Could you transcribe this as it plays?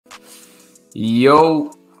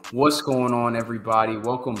Yo, what's going on, everybody?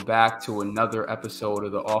 Welcome back to another episode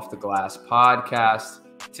of the Off the Glass podcast.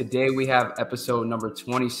 Today we have episode number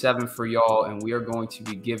 27 for y'all, and we are going to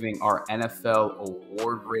be giving our NFL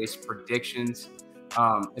award race predictions.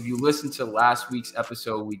 If you listened to last week's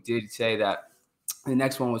episode, we did say that the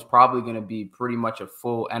next one was probably going to be pretty much a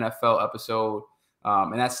full NFL episode.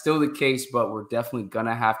 And that's still the case, but we're definitely going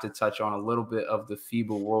to have to touch on a little bit of the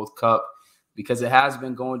FIBA World Cup, because it has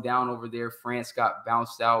been going down over there. France got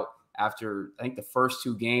bounced out after, I think, the first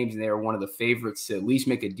two games, and they were one of the favorites to at least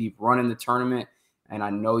make a deep run in the tournament. And I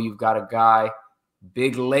know you've got a guy,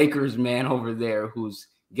 big Lakers man over there, who's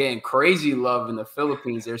getting crazy love in the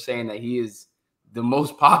Philippines. They're saying that he is the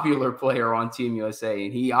most popular player on Team USA,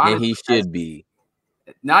 and he honestly should be.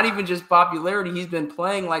 Not even just popularity, he's been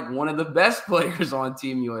playing like one of the best players on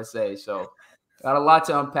Team USA. So got a lot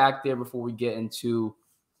to unpack there before we get into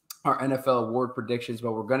our NFL award predictions,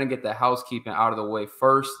 but we're going to get the housekeeping out of the way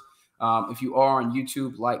first. If you are on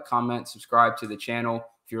YouTube, like, comment, subscribe to the channel.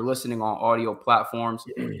 If you're listening on audio platforms,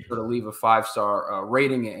 be sure to leave a 5-star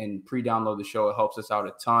rating and pre-download the show. It helps us out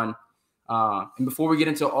a ton. And before we get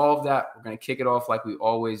into all of that, we're going to kick it off like we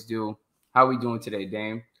always do. How are we doing today,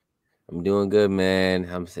 Dame? I'm doing good,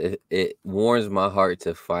 man. It warms my heart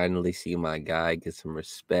to finally see my guy get some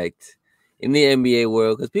respect in the NBA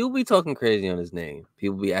world, because people be talking crazy on his name.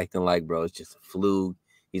 People be acting like, bro, it's just a fluke.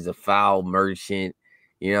 He's a foul merchant.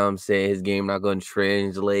 You know what I'm saying? His game not going to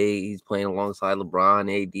translate. He's playing alongside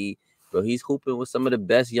LeBron, AD. Bro, he's hooping with some of the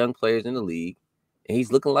best young players in the league, and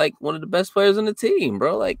he's looking like one of the best players on the team,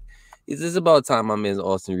 bro. Like, it's about time my man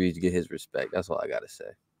Austin Reeves get his respect. That's all I got to say.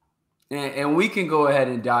 And we can go ahead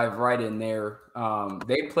and dive right in there.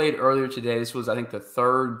 They played earlier today. This was, I think, the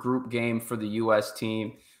third group game for the U.S.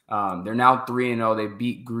 team. They're now 3-0. They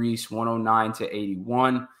beat Greece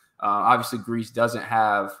 109-81. Obviously, Greece doesn't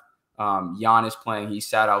have Giannis playing. He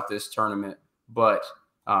sat out this tournament. But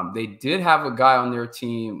they did have a guy on their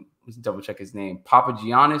team. Let's double check his name.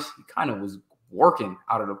 Papagiannis. He kind of was working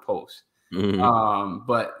out of the post.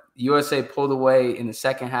 But USA pulled away in the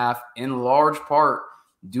second half, in large part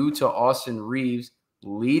due to Austin Reeves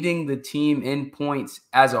leading the team in points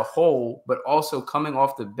as a whole, but also coming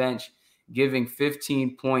off the bench, giving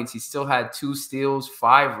 15 points. He still had 2 steals,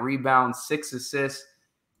 5 rebounds, 6 assists.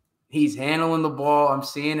 He's handling the ball. I'm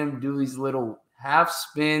seeing him do these little half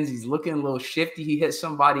spins. He's looking a little shifty. He hit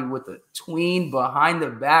somebody with a tween behind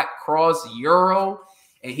the back cross Euro,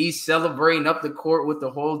 and he's celebrating up the court with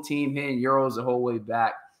the whole team hitting Euros the whole way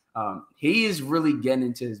back. He is really getting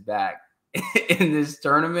into his bag in this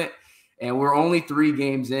tournament, and we're only 3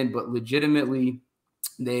 games in, but legitimately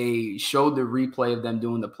they showed the replay of them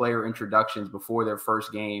doing the player introductions before their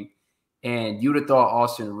first game, and you'd have thought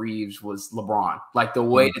Austin Reeves was LeBron. Like, the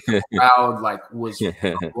way that the crowd was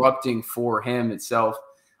erupting for him itself.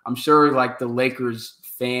 I'm sure like the Lakers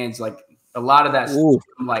fans, like a lot of that stuff,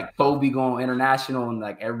 like Kobe going international and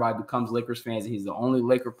like everybody becomes Lakers fans, and he's the only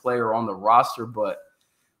Laker player on the roster. But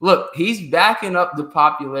look, he's backing up the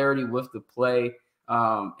popularity with the play.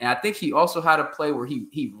 And I think he also had a play where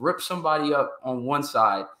he ripped somebody up on one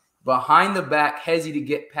side, behind the back, hezzy to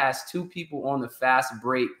get past 2 people on the fast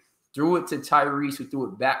break, threw it to Tyrese, who threw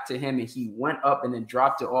it back to him, and he went up and then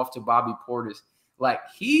dropped it off to Bobby Portis. Like,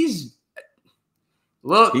 he's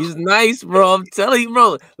nice, bro. I'm telling you,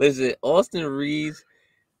 bro. Listen, Austin Reeves,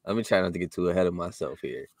 let me try not to get too ahead of myself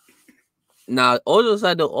here. Now, on the other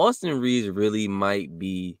side, though, Austin Reeves really might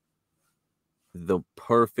be the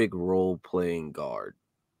perfect role-playing guard.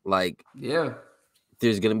 Like, yeah,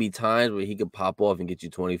 there's going to be times where he could pop off and get you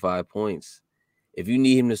 25 points. If you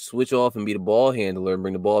need him to switch off and be the ball handler and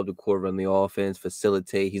bring the ball up the court, run the offense,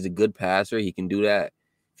 facilitate, he's a good passer. He can do that.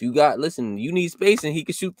 If you need spacing, he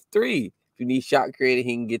can shoot the 3. If you need shot creating,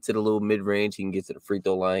 he can get to the little mid-range. He can get to the free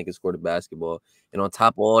throw line. He can score the basketball. And on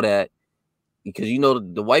top of all that, because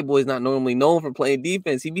the white boy's not normally known for playing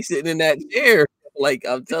defense, he be sitting in that chair. Like,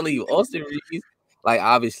 I'm telling you, Austin Reeves, like,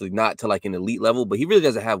 obviously not to like an elite level, but he really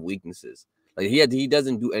doesn't have weaknesses. Like, he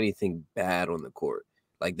doesn't do anything bad on the court.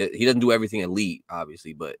 Like, he doesn't do everything elite,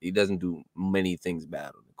 obviously, but he doesn't do many things bad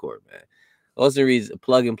on the court, man. Austin Reeves, a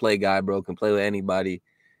plug-and-play guy, bro, can play with anybody.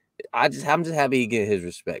 I'm just happy he get his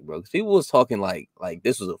respect, bro. Because people was talking like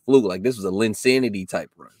this was a fluke, like this was a Linsanity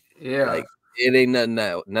type run. Yeah. Like, it ain't none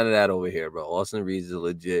of that over here, bro. Austin Reeves is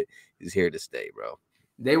legit. He's here to stay, bro.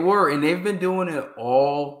 They were, and they've been doing it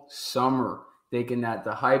all summer, thinking that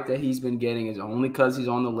the hype that he's been getting is only because he's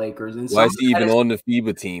on the Lakers. And why is he even on the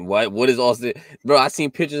FIBA team? What is Austin? Bro, I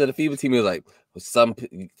seen pictures of the FIBA team. It was like, some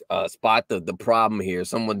spot the problem here.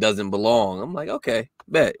 Someone doesn't belong. I'm like, okay,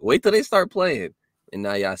 bet. Wait till they start playing. And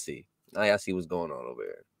now y'all see. Now y'all see what's going on over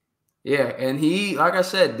there. Yeah, and he, like I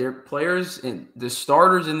said, their players and the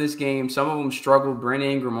starters in this game, some of them struggled. Brandon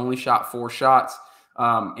Ingram only shot 4 shots.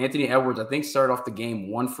 Anthony Edwards, I think, started off the game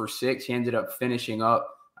 1 for 6. He ended up finishing up,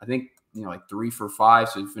 I think, like 3 for 5.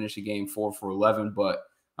 So he finished the game 4 for 11. But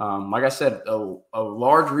like I said, a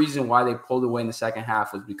large reason why they pulled away in the second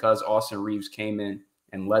half was because Austin Reeves came in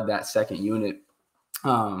and led that second unit.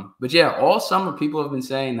 But yeah, all summer people have been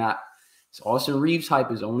saying that Austin Reeves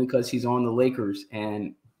hype is only because he's on the Lakers.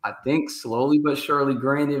 And I think slowly but surely,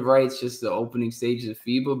 granted, right, it's just the opening stages of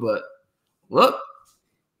FIBA, but look,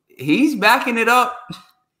 he's backing it up.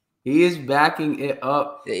 He is backing it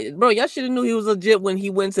up. Bro, y'all should have knew he was legit when he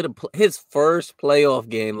went to his first playoff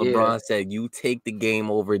game. Yeah. LeBron said, "You take the game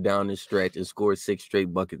over down the stretch," and scored 6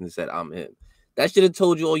 straight buckets and said, "I'm him." That should have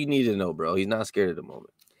told you all you needed to know, bro. He's not scared at the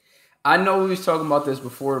moment. I know we was talking about this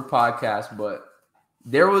before the podcast, but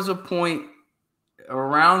there was a point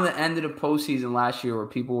around the end of the postseason last year where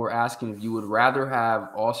people were asking if you would rather have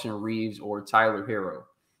Austin Reeves or Tyler Hero.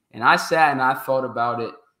 And I sat and I thought about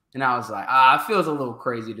it, and I was like, it feels a little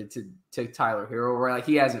crazy to take Tyler Hero, right? Like,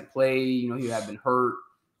 he hasn't played, he had been hurt.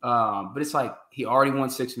 But it's like he already won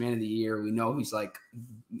 6th Man of the Year. We know he's like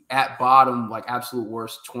at bottom, like absolute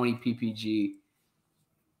worst, 20 PPG.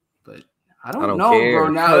 But I don't know, care. bro.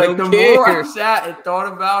 Now, like, the more I sat and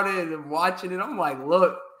thought about it and watching it, I'm like,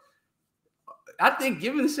 look, I think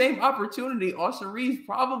given the same opportunity, Austin Reeves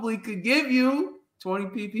probably could give you 20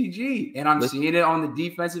 PPG. And I'm seeing it on the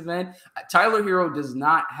defensive end. Tyler Hero does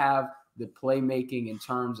not have the playmaking in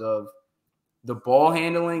terms of the ball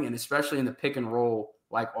handling, and especially in the pick and roll,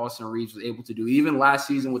 like Austin Reeves was able to do even last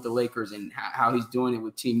season with the Lakers, and how he's doing it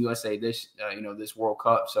with Team USA this World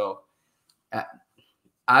Cup. So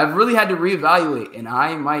I've really had to reevaluate, and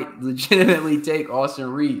I might legitimately take Austin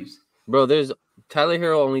Reeves. Bro, Tyler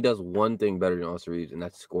Hero only does one thing better than Austin Reeves, and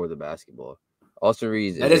that's score the basketball. Austin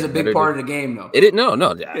Reeves is a big part of the game, though.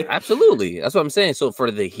 No, absolutely. That's what I'm saying. So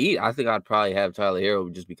for the Heat, I think I'd probably have Tyler Hero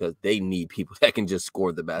just because they need people that can just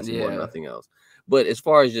score the basketball and nothing else. But as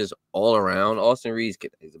far as just all around, Austin Reeves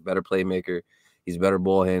is a better playmaker. He's a better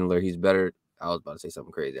ball handler. He's better. I was about to say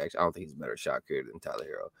something crazy. Actually, I don't think he's a better shot creator than Tyler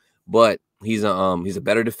Hero. But he's a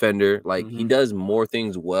better defender. Like, he does more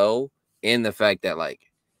things well. And the fact that, like,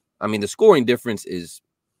 I mean, the scoring difference is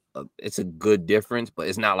it's a good difference, but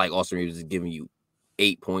it's not like Austin Reeves is giving you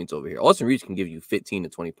 8 points over here. Austin Reeves can give you 15 to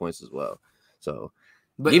 20 points as well. So,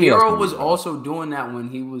 but Hero was also doing that when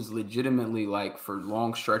he was legitimately, like, for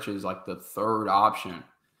long stretches, like the third option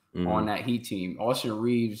on that Heat team. Austin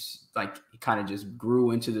Reeves, like, he kind of just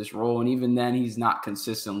grew into this role, and even then, he's not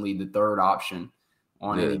consistently the third option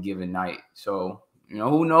on any given night. So,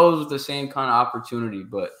 who knows with the same kind of opportunity,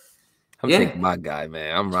 but I'm taking my guy,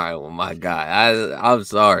 man. I'm riding with my guy. I'm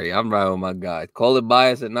sorry. I'm riding with my guy. Call it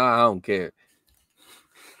bias or not, I don't care.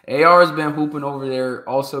 AR has been hooping over there.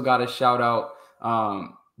 Also got a shout out.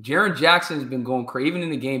 Jaren Jackson has been going crazy. Even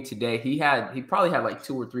in the game today, he probably had like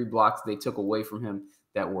 2 or 3 blocks they took away from him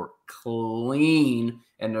that were clean,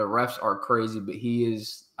 and the refs are crazy. But he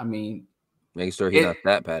is, I mean, making sure he's not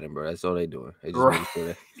stat padding, bro. That's all they doing. They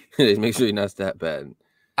just make sure he's not stat padding.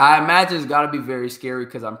 I imagine it's got to be very scary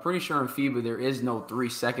because I'm pretty sure in FIBA there is no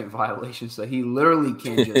 3-second violation, so he literally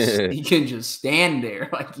can just stand there,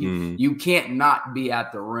 like you can't not be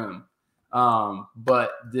at the rim.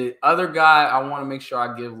 But the other guy I want to make sure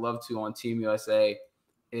I give love to on Team USA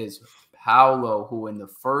is Paolo, who in the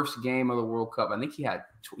first game of the World Cup, I think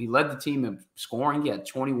he led the team in scoring. He had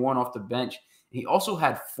 21 off the bench. He also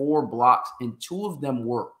had 4 blocks, and 2 of them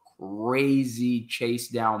were crazy chase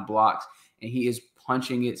down blocks, and he is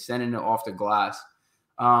punching it, sending it off the glass.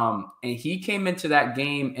 And he came into that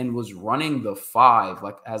game and was running the 5,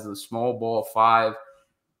 like as a small ball 5,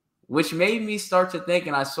 which made me start to think,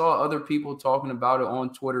 and I saw other people talking about it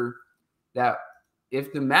on Twitter, that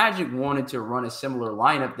if the Magic wanted to run a similar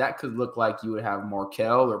lineup, that could look like you would have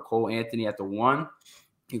Markelle or Cole Anthony at the 1.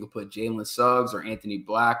 You could put Jalen Suggs or Anthony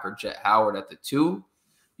Black or Jet Howard at the 2.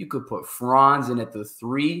 You could put Franz in at the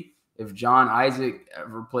 3. If John Isaac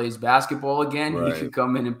ever plays basketball again, he could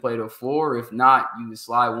come in and play the 4. If not, you would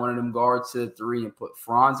slide one of them guards to the 3 and put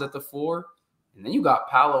Franz at the 4. And then you got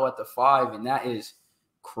Paolo at the 5, and that is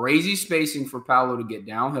crazy spacing for Paolo to get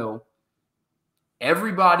downhill.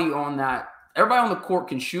 Everybody on the court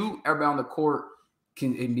can shoot. Everybody on the court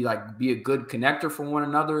can be a good connector for one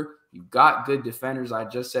another. You've got good defenders. I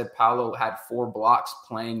just said Paolo had 4 blocks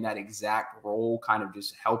playing that exact role, kind of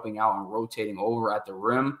just helping out and rotating over at the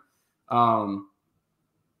rim. And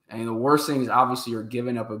the worst thing is obviously you're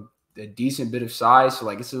giving up a decent bit of size. So,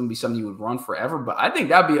 like, this is going to be something you would run forever. But I think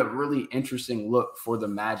that'd be a really interesting look for the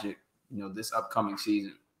Magic, this upcoming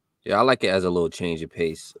season. Yeah, I like it as a little change of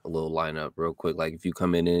pace, a little lineup real quick. Like if you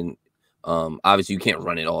come in, obviously you can't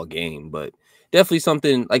run it all game, but definitely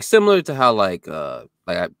something like similar to how like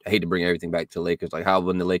I hate to bring everything back to Lakers, like how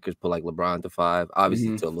when the Lakers put like LeBron to 5,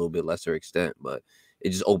 obviously to a little bit lesser extent, but it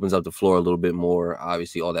just opens up the floor a little bit more.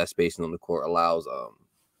 Obviously, all that spacing on the court allows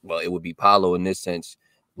well, it would be Paolo in this sense,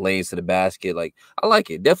 lanes to the basket. Like I like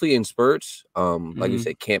it. Definitely in spurts. Like you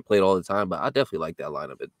said, can't play it all the time, but I definitely like that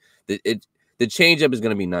lineup. The changeup is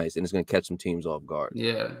going to be nice, and it's going to catch some teams off guard.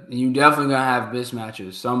 Yeah, and you definitely gonna have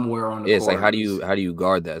mismatches somewhere on the Yeah, it's like court. how do you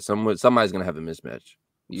guard that? Somebody's going to have a mismatch.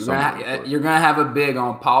 You're gonna have a big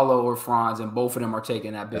on Paulo or Franz, and both of them are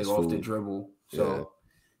taking that big off the dribble. So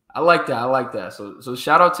I like that. So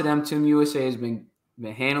shout out to them. Team USA has been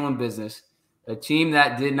handling business. A team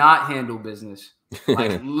that did not handle business,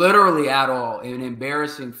 like literally at all, in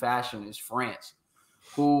embarrassing fashion, is France,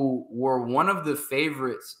 who were one of the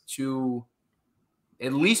favorites to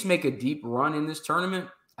at least make a deep run in this tournament.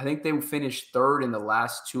 I think they finished third in the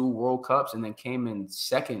last 2 World Cups and then came in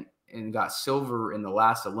second and got silver in the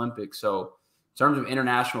last Olympics. So in terms of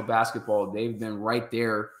international basketball, they've been right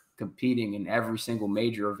there competing in every single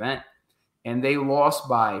major event. And they lost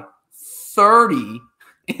by 30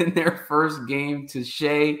 in their first game to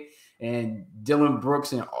Shea and Dylan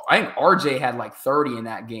Brooks. And I think RJ had like 30 in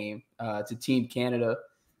that game to Team Canada.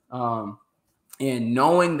 And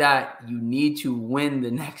knowing that you need to win the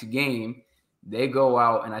next game, they go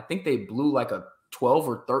out and I think they blew like a 12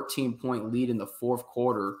 or 13 point lead in the fourth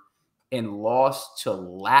quarter and lost to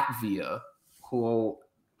Latvia, who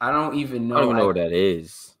I don't even know. I don't even know what that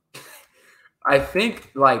is. I think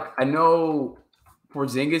I know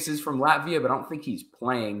Porzingis is from Latvia, but I don't think he's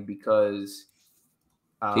playing because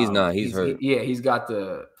he's not. He's hurt. He's got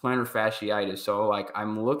the plantar fasciitis. So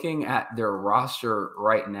I'm looking at their roster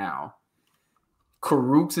right now.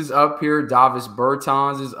 Karooks is up here. Davis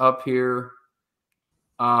Bertans is up here.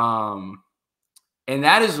 And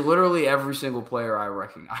that is literally every single player I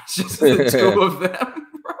recognize. Just the 2 of them,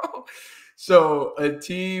 bro. So a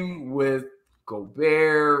team with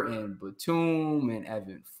Gobert and Batum and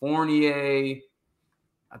Evan Fournier.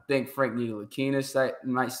 I think Frank Ntilikina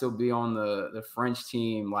might still be on the French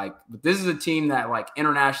team. But this is a team that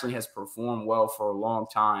internationally has performed well for a long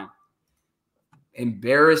time.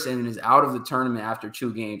 Embarrassed and is out of the tournament after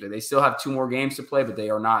 2 games. They still have 2 more games to play, but they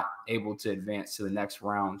are not able to advance to the next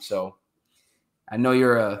round. So I know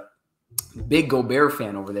you're a big Gobert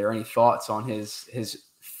fan over there. Any thoughts on his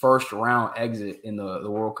first round exit in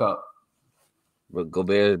the World Cup? But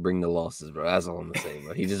Gobert bring the losses, bro. That's all I'm gonna say,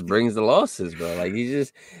 bro. He just brings the losses, bro. Maybe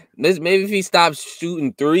if he stops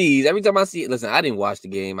shooting threes. Every time I see it, listen, I didn't watch the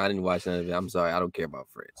game. I didn't watch none of it. I'm sorry, I don't care about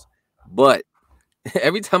France. But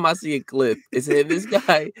every time I see a clip, it's this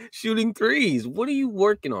guy shooting threes. What are you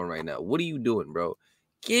working on right now? What are you doing, bro?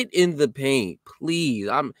 Get in the paint, please.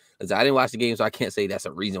 I didn't watch the game, so I can't say that's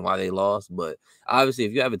a reason why they lost. But obviously,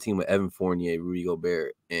 if you have a team with Evan Fournier, Rudy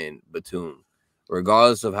Gobert, and Batum,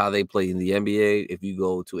 regardless of how they play in the NBA, if you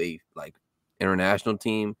go to a international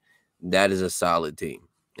team, that is a solid team.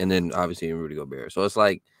 And then obviously in Rudy Gobert. So it's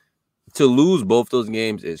to lose both those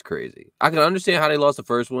games is crazy. I can understand how they lost the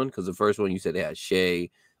first one because the first one you said they had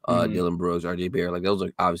Shea, Dylan Brooks, RJ Barrett. Those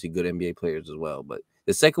are obviously good NBA players as well. But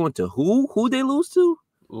the second one to who they lose to?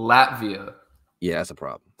 Latvia. Yeah, that's a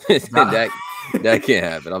problem. that can't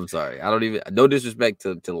happen. I'm sorry. I don't even. No disrespect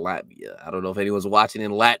to Latvia. I don't know if anyone's watching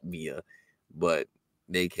in Latvia, but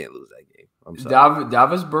they can't lose that game. I'm sorry.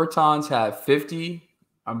 Davis Bertans had 50.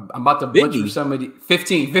 I'm about to butcher somebody.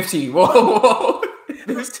 15. Whoa.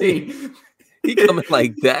 15. He coming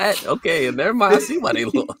like that? Okay, never mind. I see why they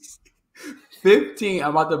lost. 15.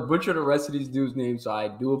 I'm about to butcher the rest of these dudes' names, so I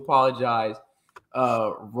do apologize.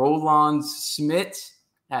 Roland Smith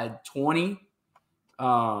had 20.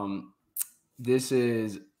 This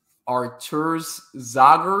is Arturs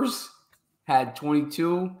Zagers had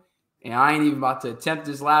 22. And I ain't even about to attempt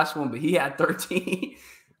this last one, but he had 13.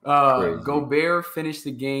 Gobert finished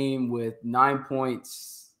the game with 9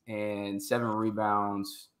 points and 7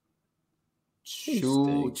 rebounds,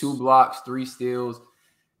 2 blocks, 3 steals.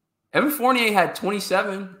 Evan Fournier had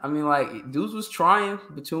 27. I mean, dudes was trying.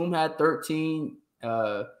 Batum had 13.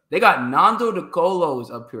 They got Nando De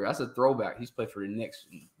Colos up here. That's a throwback. He's played for the Knicks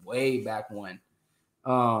way back when.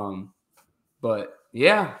 But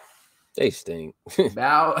yeah. They stink.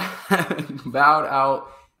 Bowed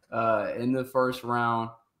out in the first round.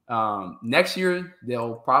 Next year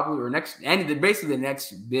they'll probably basically the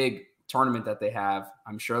next big tournament that they have.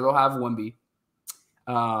 I'm sure they'll have Wemby.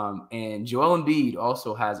 And Joel Embiid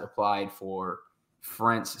also has applied for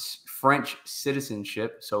French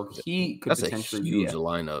citizenship, so he could potentially be a huge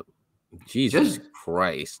lineup. Jesus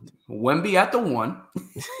Christ. Wemby at the 1,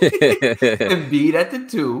 At Embiid at the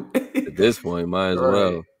 2. this point, might as Right.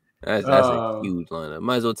 well. That's a huge lineup.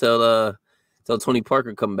 Might as well tell Tony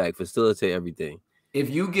Parker come back, facilitate everything. If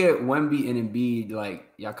you get Wemby and Embiid, like,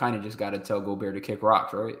 y'all kind of just got to tell Gobert to kick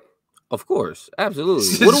rocks, right? Of course,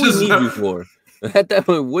 absolutely. What do we need you for? At that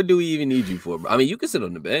point, what do we even need you for? I mean, you can sit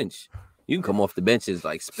on the bench. You can come off the benches,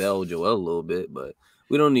 like spell Joel a little bit, but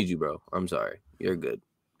we don't need you, bro. I'm sorry. You're good.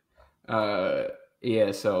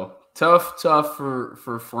 Yeah, so tough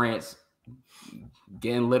for France.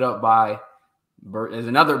 Getting lit up by there's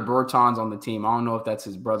another Bertans on the team. I don't know if that's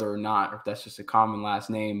his brother or not, or if that's just a common last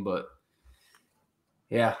name, but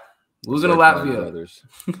yeah, losing to Latvia. Brothers.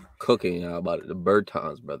 Cooking how about it? The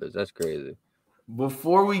Bertans brothers. That's crazy.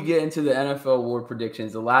 Before we get into the NFL award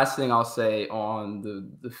predictions, the last thing I'll say on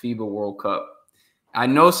the FIBA World Cup. I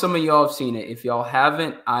know some of y'all have seen it. If y'all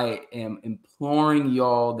haven't, I am imploring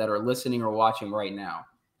y'all that are listening or watching right now,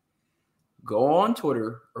 go on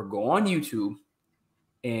Twitter or go on YouTube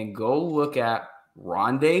and go look at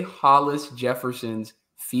Rondae Hollis Jefferson's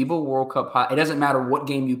FIBA World Cup. It doesn't matter what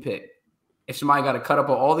game you pick. If somebody got to cut up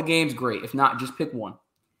all the games, great. If not, just pick one.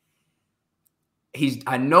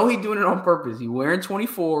 I know he's doing it on purpose. He's wearing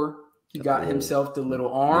 24. He got himself the little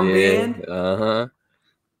armband.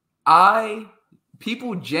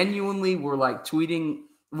 People genuinely were like tweeting.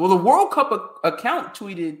 Well, the World Cup account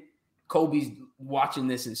tweeted Kobe's watching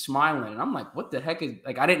this and smiling. And I'm like, what the heck is,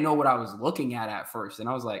 like, I didn't know what I was looking at first. And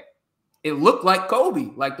I was like, it looked like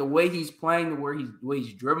Kobe, like the way he's playing, the way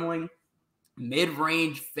he's dribbling,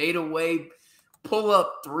 mid-range, fade away, pull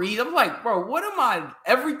up threes. I'm like, bro, what am I?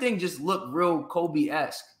 Everything just looked real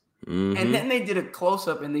Kobe-esque. Mm-hmm. And then they did a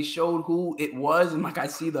close-up and they showed who it was. And like, I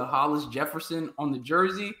see the Hollis Jefferson on the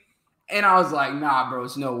jersey. And I was like, nah, bro,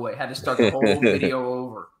 it's no way. Had to start the whole video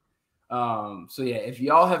over. So yeah, if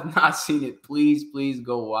y'all have not seen it, please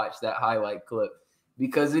go watch that highlight clip,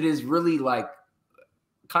 because it is really like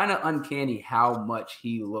kind of uncanny how much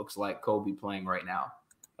he looks like Kobe playing right now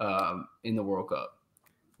in the World Cup.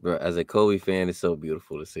 Bro, as a Kobe fan, it's so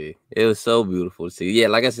beautiful to see. It was so beautiful to see. Yeah,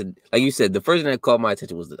 like I said, like you said, the first thing that caught my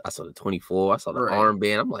attention was I saw the 24. I saw the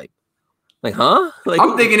armband. I'm like, huh? Like,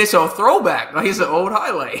 I'm thinking it's a throwback. Like, it's an old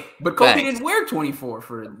highlight. But Kobe didn't wear 24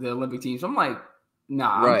 for the Olympic team. So I'm like,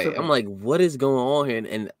 nah. Right. I'm like, what is going on here?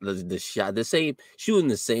 And the shot, shooting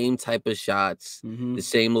the same type of shots, the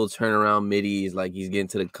same little turnaround middies, like he's getting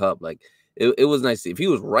to the cup. Like, it was nice. If he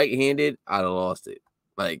was right-handed, I'd have lost it.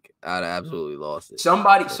 Like, I'd absolutely lost it.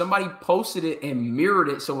 Somebody posted it and mirrored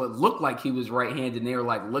it so it looked like he was right-handed. And they were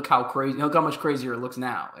like, look how much crazier it looks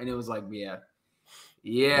now. And it was like, yeah.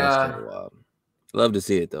 That's so wild. Love to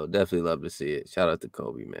see it, though. Definitely love to see it. Shout out to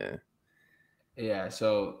Kobe, man. Yeah,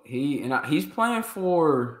 so he's playing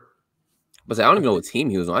for. But I don't even know what team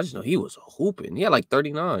he was on. I just know he was hooping. He had like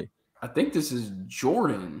 39. I think this is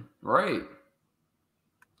Jordan, right?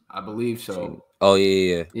 I believe so. Oh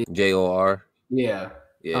yeah. JOR. Yeah,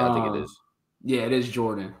 I think it is. Yeah, it is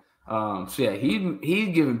Jordan. So yeah,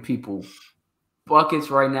 he's giving people buckets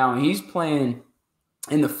right now, and he's playing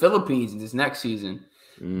in the Philippines this next season.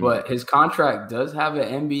 But his contract does have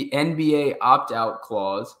an NBA opt-out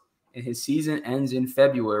clause, and his season ends in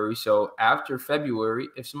February. So after February,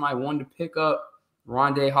 if somebody wanted to pick up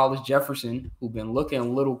Rondae Hollis Jefferson, who's been looking a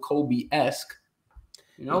little Kobe-esque,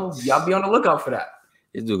 y'all be on the lookout for that.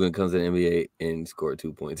 This dude gonna come to the NBA and score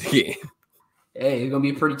 2 points a game. Hey, it's gonna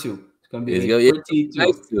be a pretty two. It's gonna be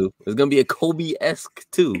nice two. It's gonna be a Kobe-esque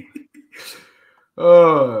two.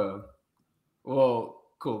 Well,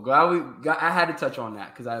 cool. I had to touch on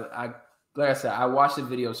that because I like I said, I watched the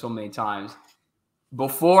video so many times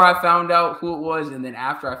before I found out who it was, and then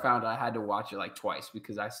after I found out, I had to watch it like twice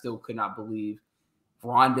because I still could not believe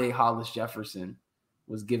Rondae Hollis Jefferson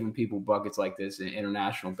was giving people buckets like this in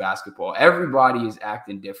international basketball. Everybody is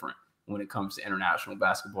acting different when it comes to international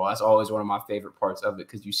basketball. That's always one of my favorite parts of it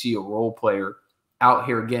because you see a role player out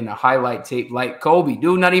here getting a highlight tape like Kobe,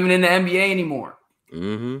 dude, not even in the NBA anymore.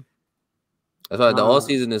 Mm-hmm. That's why the all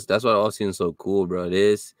season is so cool, bro. It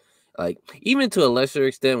is like, even to a lesser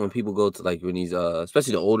extent, when people go to like when these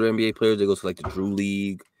especially the older NBA players, they go to like the Drew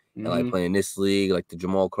League and like playing this league, like the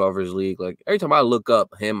Jamal Crawford's league. Like every time I look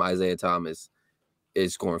up him, Isaiah Thomas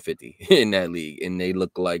is scoring 50 in that league, and they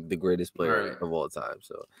look like the greatest player of all time.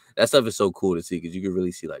 So that stuff is so cool to see because you can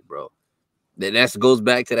really see like, bro, that goes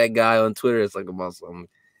back to that guy on Twitter. It's like about some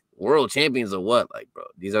world champions or what? Like, bro,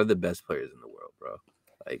 these are the best players in the world, bro.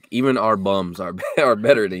 Like, even our bums are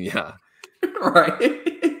better than y'all.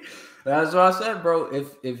 Right. That's what I said, bro.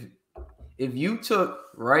 If you took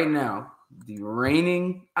right now the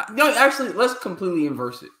reigning, actually, let's completely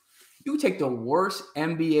inverse it. You take the worst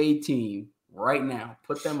NBA team right now,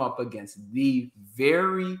 put them up against the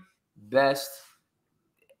very best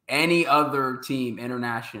any other team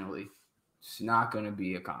internationally. It's not going to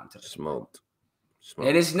be a contest. Smoked.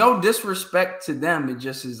 And it's no disrespect to them. It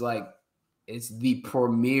just is like it's the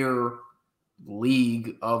premier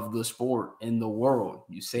league of the sport in the world.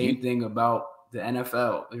 Same thing about the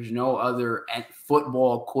NFL. There's no other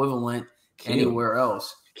football equivalent anywhere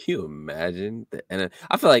else. Can you imagine the NFL?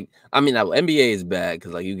 I feel like NBA is bad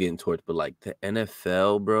because like you getting torched, but like the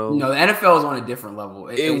NFL, bro. No, the NFL is on a different level.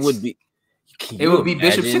 It would be. It would be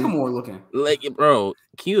Bishop Sycamore looking. Like, bro,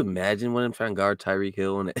 can you imagine when I'm trying to guard Tyreek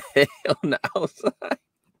Hill on the outside?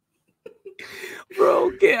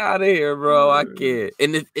 Bro, get out of here, bro. I can't.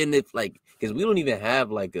 And if like, because we don't even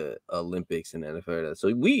have like a Olympics in the NFL, so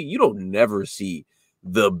you don't never see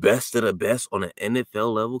the best of the best on an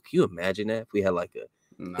NFL level. Can you imagine that if we had like a?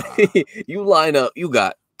 Nah. You line up, you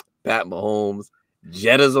got Pat Mahomes,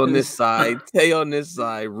 Jetta's on this side, Tay on this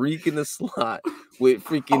side, Reek in the slot with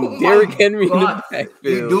freaking Derrick Henry in the backfield.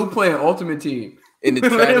 You do play an ultimate team. In the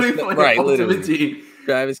Travis, team.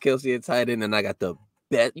 Travis Kelce at tight end, and I got the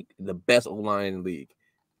best O-line in the league.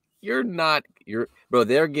 Bro,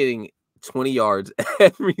 they're getting 20 yards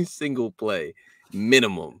every single play,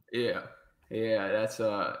 minimum. Yeah, that's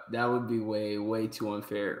that would be way too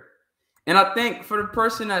unfair. And I think for the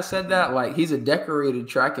person that said that, like, he's a decorated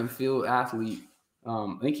track and field athlete.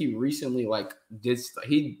 I think he recently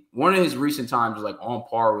one of his recent times was like on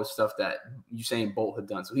par with stuff that Usain Bolt had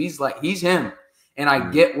done. So he's him. And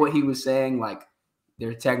I get what he was saying. Like,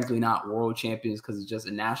 they're technically not world champions because it's just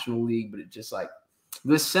a national league, but it's just like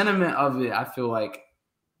the sentiment of it. I feel like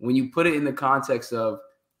when you put it in the context of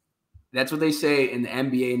that's what they say in the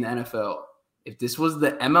NBA and the NFL. If this was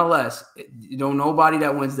the MLS, nobody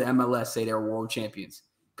that wins the MLS say they're world champions,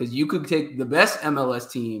 because you could take the best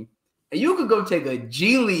MLS team and you could go take a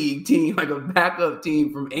G League team, like a backup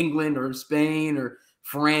team from England or Spain or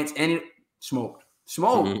France, and it smoked.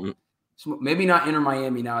 Maybe not Inter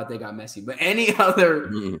Miami now that they got Messi, but any other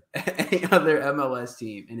MLS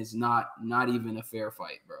team, and it's not even a fair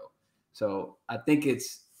fight, bro. So I think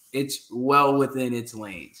it's well within its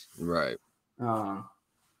lanes. Right. Last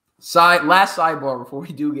sidebar before we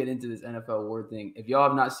do get into this NFL award thing. If y'all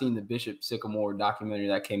have not seen the Bishop Sycamore documentary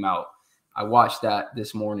that came out, I watched that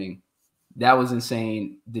this morning. That was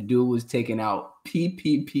insane. The dude was taking out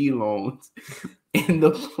PPP loans in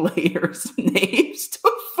the players' names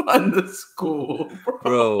to fund the school.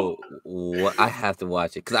 Bro, I have to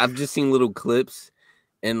watch it because I've just seen little clips.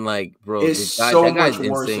 And like, bro, it's so much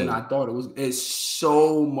worse than I thought it was. It's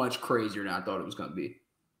so much crazier than I thought it was going to be.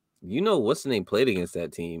 You know what's the name played against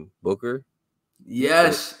that team? Booker?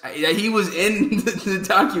 Yes. He was in the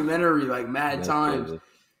documentary like mad times.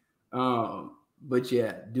 But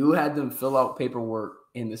yeah, dude had them fill out paperwork,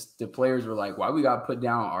 and the players were like, why we got to put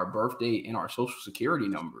down our birth date and our social security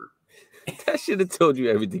number? That should have told you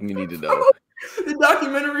everything you need to know. The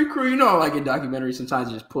documentary crew, like in documentaries,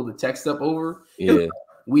 sometimes you just pull the text up over. Yeah.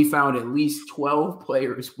 We found at least 12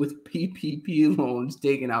 players with PPP loans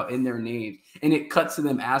taken out in their names. And it cuts to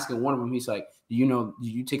them asking one of them, he's like, did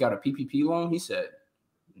you take out a PPP loan? He said,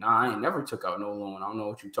 nah, I ain't never took out no loan. I don't know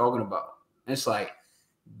what you're talking about. And it's like,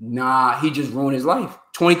 nah, he just ruined his life.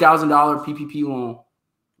 $20,000 PPP loan,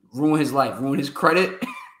 ruin his life, ruin his credit,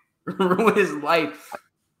 ruin his life.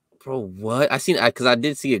 Bro, what? Because I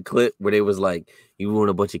did see a clip where they was like, you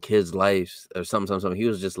ruined a bunch of kids' lives or something. He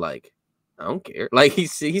was just like, I don't care. Like he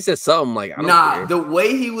said something like, I don't care. The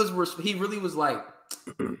way he really was like,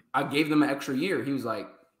 I gave them an extra year. He was like,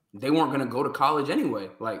 they weren't going to go to college anyway.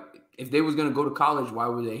 Like, if they was going to go to college, why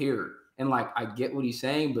were they here? And like, I get what he's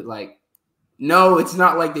saying, but like, no, it's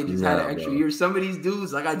not like they just had an extra year. Some of these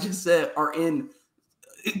dudes, like I just said, are in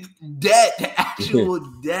debt, actual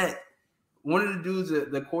debt. One of the dudes,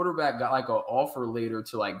 the quarterback, got like an offer later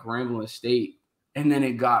to like Grambling State, and then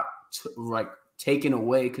it got taken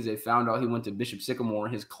away because they found out he went to Bishop Sycamore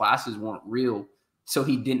and his classes weren't real. So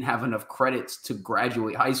he didn't have enough credits to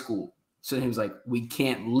graduate high school. So he was like, we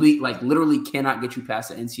can't literally cannot get you past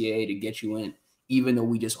the NCAA to get you in, even though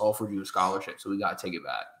we just offered you a scholarship. So we got to take it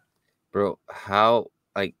back. Bro, how,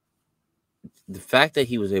 like, the fact that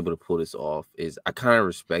he was able to pull this off is, I kind of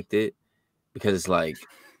respect it, because it's like,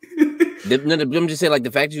 I'm just saying, like,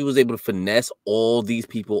 the fact that he was able to finesse all these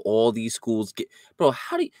people, all these schools. Bro,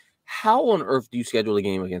 how on earth do you schedule a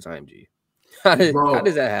game against IMG? How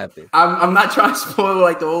does that happen? I'm not trying to spoil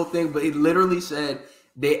like the whole thing, but it literally said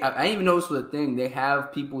I didn't even know this was a thing. They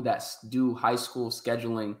have people that do high school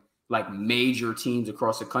scheduling, like major teams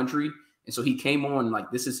across the country. And so he came on,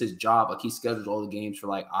 like, this is his job. Like, he schedules all the games for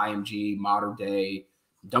like IMG, Modern Day,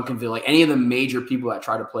 Duncanville, like any of the major people that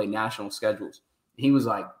try to play national schedules. He was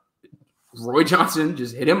like, Roy Johnson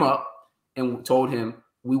just hit him up and told him,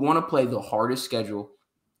 we want to play the hardest schedule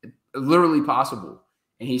literally possible.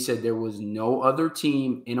 And he said there was no other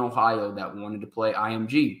team in Ohio that wanted to play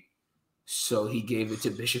IMG. So he gave it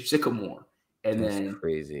to Bishop Sycamore. And That's then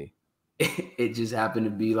crazy. It just happened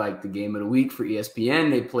to be like the game of the week for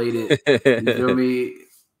ESPN. They played it, you feel me,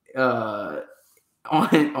 on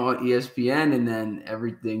ESPN, and then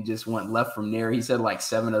everything just went left from there. He said like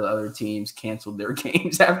 7 of the other teams canceled their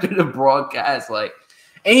games after the broadcast. Like,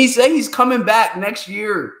 and he said he's coming back next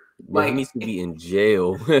year. Well, like, he needs to be in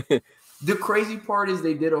jail. The crazy part is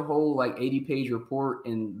they did a whole like 80-page report,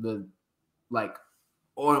 and the like,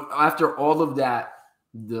 after all of that,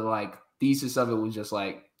 the like thesis of it was just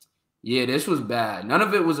like, yeah, this was bad. None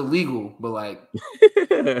of it was illegal, but like,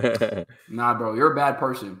 nah, bro, you're a bad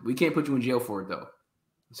person. We can't put you in jail for it though.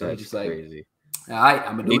 So That's just crazy. Like, all right,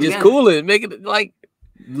 I'm gonna do it just again. cool it, make it like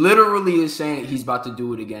literally is saying he's about to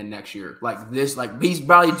do it again next year. Like this, like he's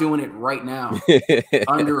probably doing it right now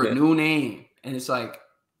under a new name. And it's like,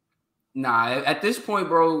 nah, at this point,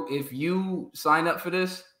 bro, if you sign up for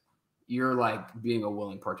this, you're like being a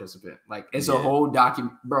willing participant. Like it's a whole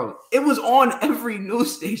document, bro. It was on every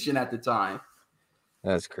news station at the time.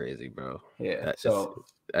 That's crazy, bro. Yeah. That so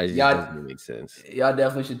just doesn't make sense. Y'all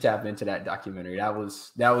definitely should tap into that documentary. That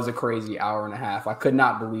was a crazy hour and a half. I could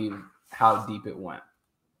not believe how deep it went.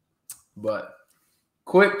 But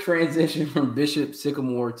quick transition from Bishop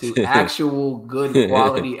Sycamore to actual good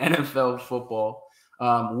quality NFL football.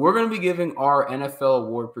 We're going to be giving our NFL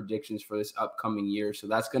award predictions for this upcoming year. So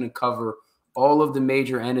that's going to cover all of the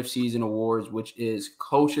major end of season awards, which is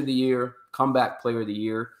Coach of the Year, Comeback Player of the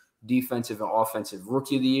Year, Defensive and Offensive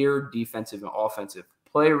Rookie of the Year, Defensive and Offensive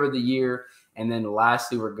Player of the Year. And then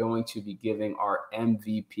lastly, we're going to be giving our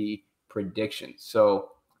MVP predictions. So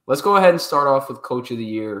let's go ahead and start off with Coach of the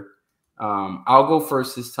Year. I'll go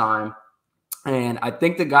first this time. And I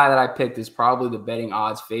think the guy that I picked is probably the betting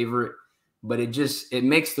odds favorite, but it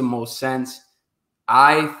makes the most sense.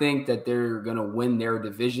 I think that they're going to win their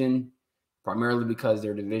division, primarily because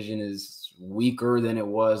their division is weaker than it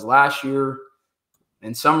was last year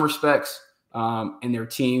in some respects. And their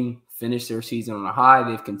team finished their season on a high.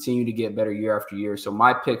 They've continued to get better year after year. So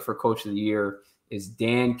my pick for Coach of the Year is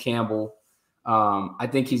Dan Campbell. I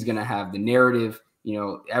think he's going to have the narrative. You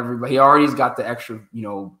know, everybody, he already's got the extra,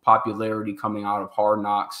 popularity coming out of Hard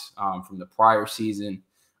Knocks from the prior season.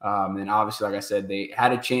 And obviously, like I said, they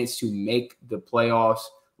had a chance to make the playoffs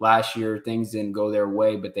last year. Things didn't go their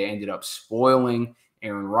way, but they ended up spoiling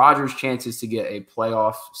Aaron Rodgers' chances to get a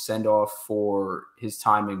playoff send-off for his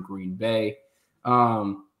time in Green Bay.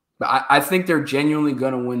 But I think they're genuinely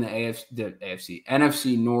going to win the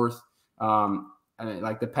NFC North.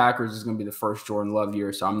 Like the Packers is going to be the first Jordan Love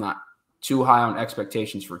year, so I'm not too high on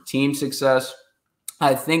expectations for team success.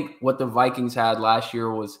 I think what the Vikings had last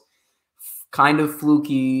year was kind of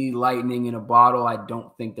fluky, lightning in a bottle. I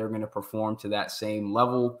don't think they're going to perform to that same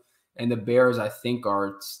level. And the Bears, I think,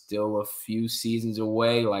 are still a few seasons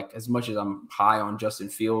away. Like, as much as I'm high on Justin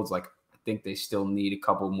Fields, like, I think they still need a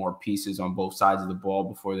couple more pieces on both sides of the ball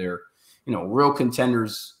before they're, real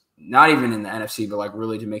contenders, not even in the NFC, but like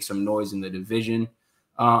really to make some noise in the division.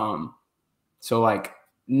 So like,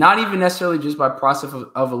 not even necessarily just by process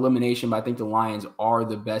of elimination, but I think the Lions are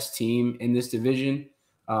the best team in this division,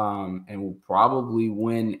 and will probably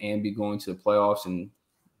win and be going to the playoffs, and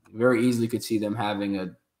very easily could see them having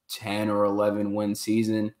a 10 or 11 win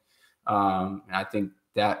season. And I think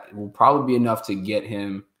that will probably be enough to get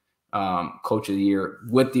him Coach of the Year,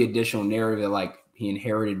 with the additional narrative that like he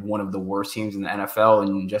inherited one of the worst teams in the NFL,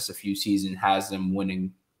 and in just a few seasons has them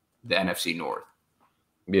winning the NFC North.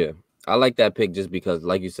 Yeah. I like that pick just because,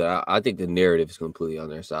 like you said, I think the narrative is completely on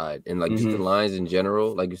their side. And, like, just the Lions in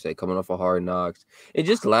general, like you said, coming off of Hard Knocks. And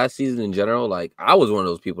just last season in general, like, I was one of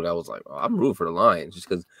those people that was like, oh, I'm rooting for the Lions just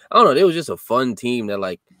because, I don't know, it was just a fun team that,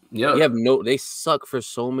 like, they suck for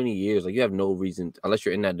so many years. Like, you have no reason, unless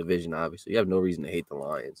you're in that division, obviously, you have no reason to hate the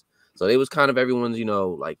Lions. So it was kind of everyone's,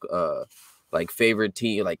 like favorite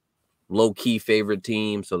team, like low-key favorite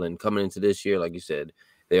team. So then coming into this year, like you said,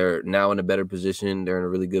 they're now in a better position. They're in a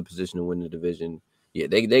really good position to win the division. Yeah,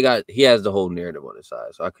 he has the whole narrative on his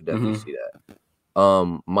side, so I could definitely see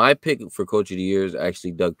that. My pick for Coach of the Year is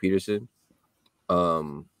actually Doug Peterson.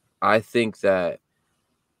 I think that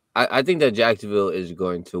Jacksonville is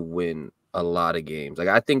going to win a lot of games. Like,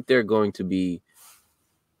 I think they're going to be.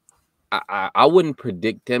 I wouldn't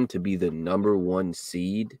predict them to be the number 1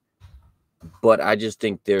 seed, but I just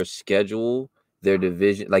think their schedule, their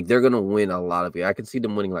division, like, they're going to win a lot of games. I can see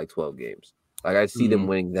them winning like 12 games. Like, I see them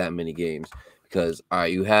winning that many games because all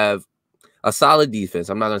right, you have a solid defense.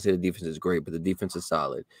 I'm not gonna say the defense is great, but the defense is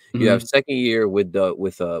solid. You have second year with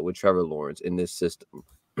Trevor Lawrence in this system.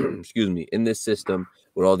 Excuse me, in this system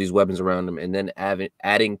with all these weapons around him, and then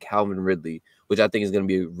adding Calvin Ridley, which I think is going to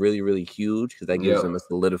be really, really huge because that gives them a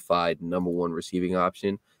solidified #1 receiving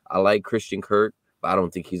option. I like Christian Kirk, but I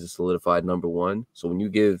don't think he's a solidified #1. So when you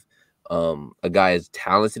give a guy as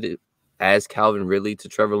talented as Calvin Ridley to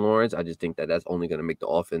Trevor Lawrence, I just think that that's only going to make the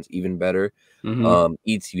offense even better.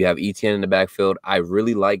 You have Etienne in the backfield. I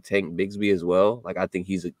really like Tank Bigsby as well. Like I think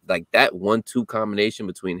he's like that 1-2 combination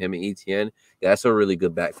between him and Etienne. That's a really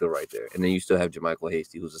good backfield right there. And then you still have JaMychal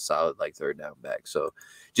Hasty, who's a solid like third down back. So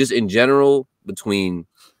just in general, between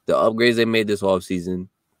the upgrades they made this offseason,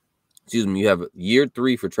 you have year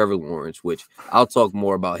 3 for Trevor Lawrence, which I'll talk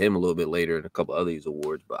more about him a little bit later in a couple other these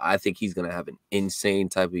awards, but I think he's going to have an insane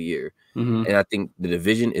type of year. And I think the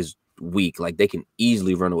division is weak. Like they can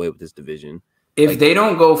easily run away with this division. If they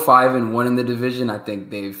don't go 5-1 in the division, I think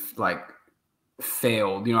they've like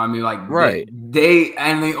failed. You know what I mean? Like they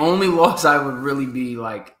and the only loss I would really be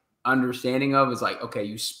like understanding of is like, okay,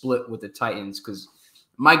 you split with the Titans because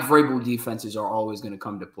Mike Vrabel defenses are always going to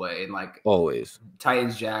come to play. And like always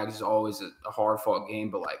Titans Jags is always a hard fought game,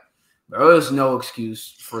 but like there's no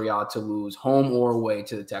excuse for y'all to lose home or away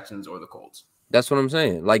to the Texans or the Colts. That's what I'm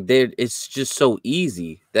saying. Like it's just so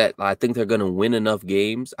easy that I think they're going to win enough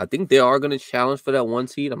games. I think they are going to challenge for that 1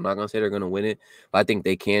 seed. I'm not going to say they're going to win it, but I think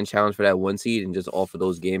they can challenge for that 1 seed, and just off of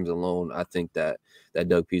those games alone, I think that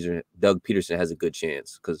Doug Peterson has a good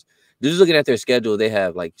chance because just looking at their schedule, they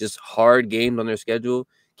have like just hard games on their schedule.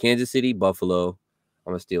 Kansas City, Buffalo.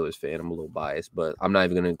 I'm a Steelers fan. I'm a little biased, but I'm not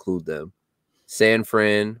even going to include them. San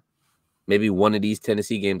Fran, maybe one of these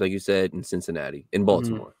Tennessee games, like you said, in Cincinnati, in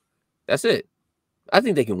Baltimore. That's it. I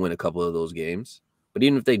think they can win a couple of those games, but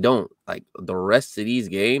even if they don't, like the rest of these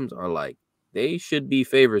games are like they should be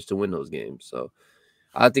favorites to win those games. So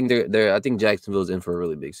I think I think Jacksonville's in for a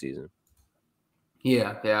really big season.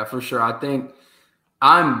 Yeah, for sure. I think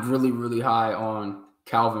I'm really, really high on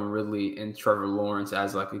Calvin Ridley and Trevor Lawrence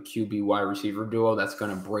as like a QB wide receiver duo that's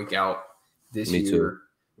going to break out this year.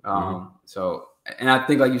 So, and I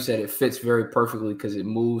think, like you said, it fits very perfectly because it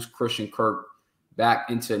moves Christian Kirk back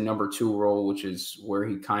into #2 role, which is where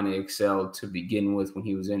he kind of excelled to begin with when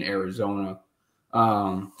he was in Arizona.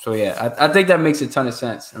 So yeah, I think that makes a ton of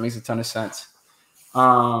sense.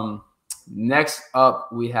 Next up,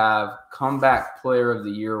 we have Comeback Player of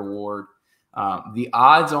the Year award. The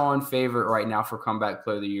odds-on favorite right now for Comeback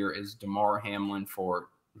Player of the Year is Damar Hamlin for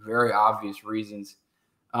very obvious reasons.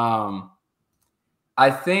 I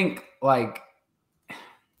think like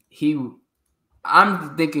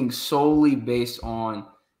I'm thinking solely based on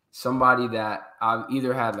somebody that I've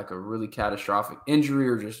either had like a really catastrophic injury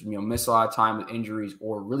or just, missed a lot of time with injuries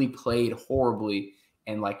or really played horribly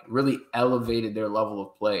and like really elevated their level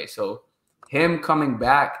of play. So him coming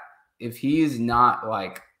back, if he is not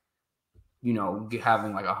like,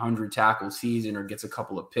 having like 100 tackle season or gets a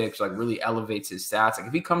couple of picks, like really elevates his stats. Like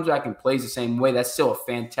if he comes back and plays the same way, that's still a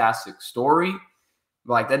fantastic story.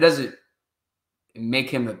 Like that doesn't make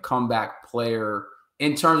him a comeback player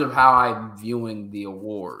in terms of how I'm viewing the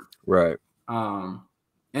award. Right. And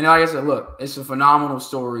like I said, look, it's a phenomenal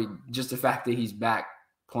story. Just the fact that he's back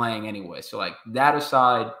playing anyway. So like that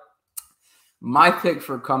aside, my pick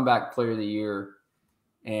for Comeback Player of the Year,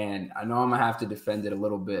 and I know I'm gonna have to defend it a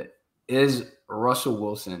little bit, is Russell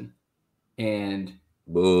Wilson. And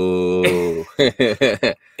boo.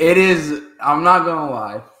 It is, I'm not gonna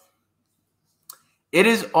lie, it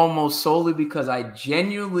is almost solely because I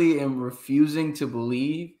genuinely am refusing to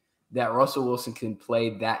believe that Russell Wilson can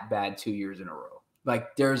play that bad 2 years in a row.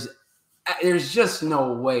 Like there's just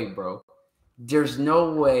no way, bro. There's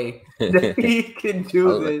no way that he can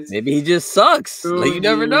do this. Maybe he just sucks. Like you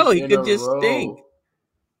never know. He could just stink.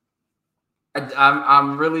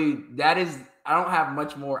 I'm really, I don't have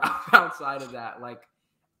much more outside of that. Like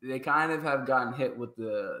they kind of have gotten hit with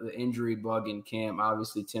the injury bug in camp.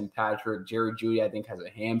 Obviously, Tim Patrick, Jerry Jeudy, I think, has a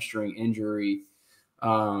hamstring injury.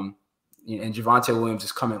 And Javonte Williams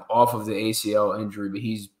is coming off of the ACL injury, but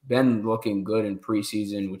he's been looking good in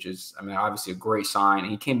preseason, which is, obviously a great sign.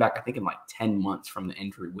 And he came back, I think, in like 10 months from the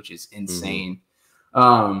injury, which is insane.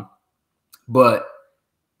 But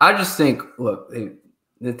I just think, look,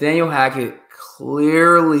 Nathaniel Hackett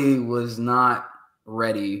clearly was not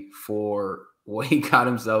ready for what he got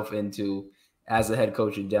himself into as the head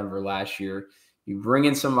coach of Denver last year. You bring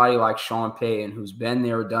in somebody like Sean Payton, who's been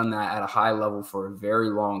there, done that at a high level for a very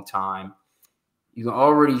long time. You can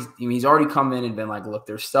already, he's already come in and been like, look,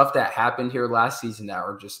 there's stuff that happened here last season that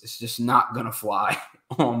it's just not going to fly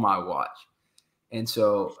on my watch. And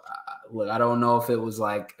so, look, I don't know if it was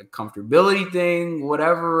like a comfortability thing,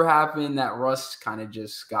 whatever happened, that Russ kind of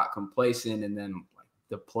just got complacent, and then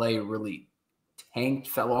the play really tanked,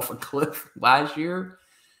 fell off a cliff last year.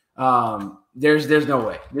 There's no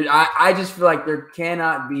way. I just feel like there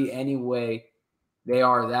cannot be any way they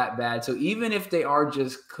are that bad. So even if they are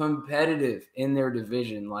just competitive in their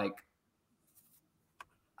division, like,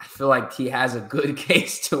 I feel like he has a good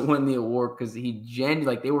case to win the award because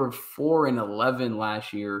they were 4-11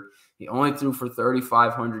 last year. He only threw for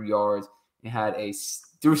 3,500 yards and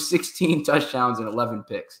threw 16 touchdowns and 11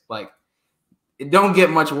 picks. Like, it don't get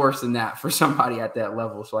much worse than that for somebody at that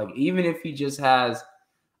level. So, like, even if he just has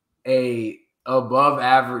a above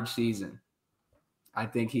average season, I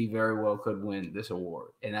think he very well could win this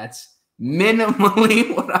award. And that's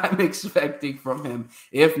minimally what I'm expecting from him.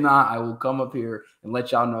 If not, I will come up here and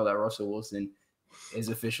let y'all know that Russell Wilson is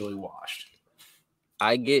officially washed.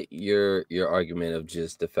 I get your argument of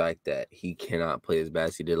just the fact that he cannot play as bad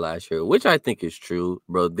as he did last year, which I think is true,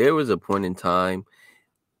 bro. There was a point in time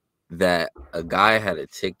that a guy had a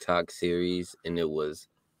TikTok series, and it was,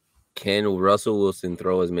 can Russell Wilson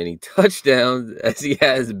throw as many touchdowns as he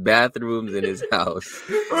has bathrooms in his house?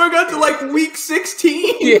 Bro, I got to like week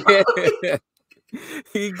 16. Yeah.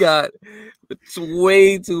 He got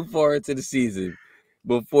way too far into the season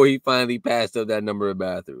before he finally passed up that number of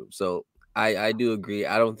bathrooms. So I do agree.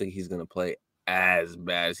 I don't think he's going to play as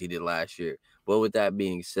bad as he did last year. But with that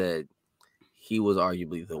being said, he was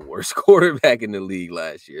arguably the worst quarterback in the league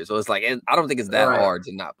last year. So it's like, I don't think it's that hard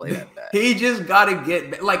to not play that bad. He just got to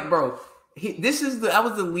get, like, bro, that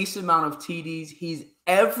was the least amount of TDs he's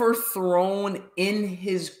ever thrown in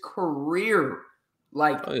his career.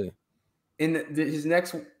 Like, his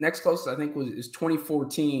next closest, I think, is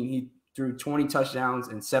 2014. He threw 20 touchdowns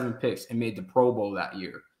and 7 picks and made the Pro Bowl that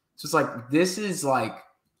year. So it's like, this is like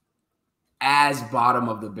as bottom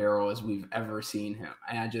of the barrel as we've ever seen him.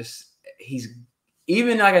 And he's,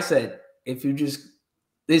 even like I said, if you just,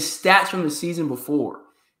 this stats from the season before,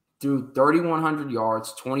 threw 3,100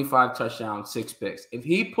 yards, 25 touchdowns, 6 picks. If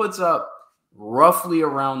he puts up roughly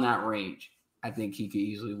around that range, I think he could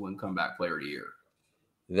easily win Comeback Player of the Year.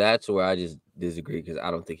 That's where I just disagree because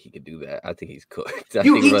I don't think he could do that. I think he's cooked.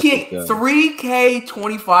 He can't. 3K,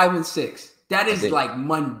 25 and 6. That is like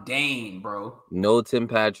mundane, bro. No Tim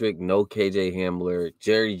Patrick, no KJ Hamler.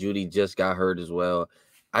 Jerry Jeudy just got hurt as well.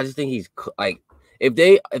 I just think he's like, if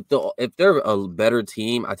they're a better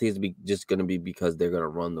team, I think it's just going to be because they're going to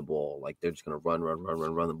run the ball. Like, they're just going to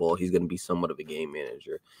run the ball. He's going to be somewhat of a game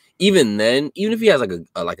manager. Even then, even if he has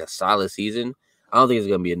like a solid season, I don't think it's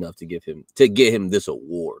going to be enough to get him this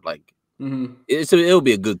award. Like, it'll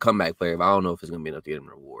be a good comeback player, but I don't know if it's going to be enough to get him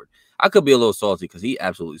an award. I could be a little salty because he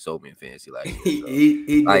absolutely sold me in fantasy last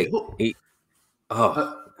year.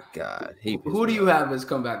 God. Who do you have as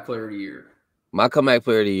Comeback Player of the Year? My Comeback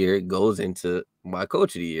Player of the Year goes into my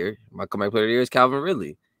Coach of the Year. My Comeback Player of the Year is Calvin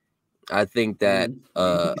Ridley. I think that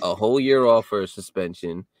a whole year off for a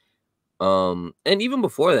suspension. And even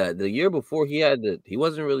before that, the year before, he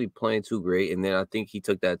wasn't really playing too great. And then I think he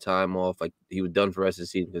took that time off. Like, he was done for the rest of the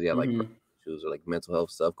season because he had like issues or like mental health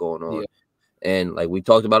stuff going on. Yeah. And like we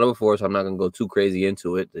talked about it before, so I'm not going to go too crazy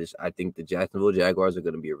into it. I think the Jacksonville Jaguars are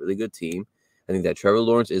going to be a really good team. I think that Trevor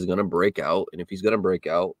Lawrence is going to break out. And if he's going to break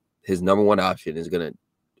out, his number one option is going to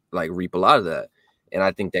like reap a lot of that. And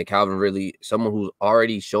I think that Calvin Ridley, someone who's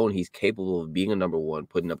already shown he's capable of being a number one,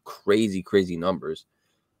 putting up crazy, crazy numbers,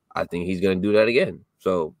 I think he's going to do that again.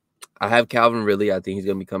 So I have Calvin Ridley. I think he's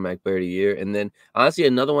going to be Comeback Player of the Year. And then honestly,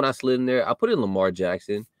 another one I slid in there, I put in Lamar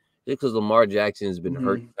Jackson. Just because Lamar Jackson has been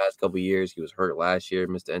hurt the past couple of years. He was hurt last year,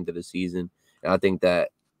 missed the end of the season. And I think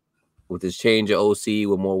that with his change of OC,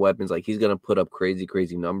 with more weapons, like, he's going to put up crazy,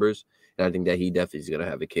 crazy numbers. And I think that he definitely is going to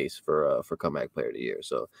have a case for Comeback Player of the Year.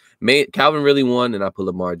 So Calvin really won, and I put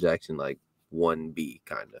Lamar Jackson like 1B,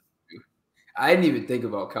 kind of. I didn't even think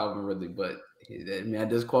about Calvin Ridley, but that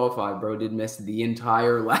does qualify, bro. Did miss the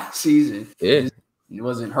entire last season. Yeah. He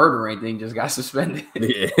wasn't hurt or anything, just got suspended.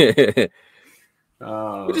 Yeah.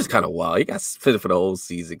 Which is kind of wild. He got suspended for the whole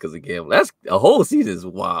season because of gambling. That's a whole season is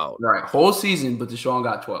wild. Right. Whole season, but Deshaun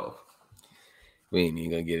got 12. We ain't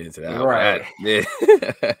even gonna get into that. Right. Yeah.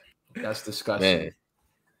 That's disgusting.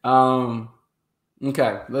 Man.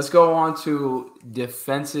 Okay. Let's go on to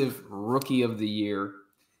Defensive Rookie of the Year.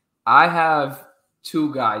 I have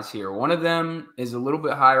 2 guys here. One of them is a little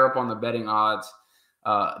bit higher up on the betting odds.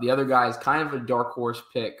 The other guy is kind of a dark horse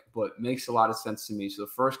pick, but makes a lot of sense to me. So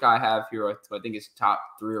the first guy I have here, I think it's top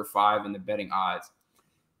 3 or 5 in the betting odds,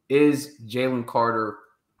 is Jalen Carter.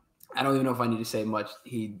 I don't even know if I need to say much.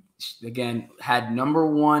 He, again, had number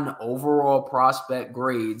 1 overall prospect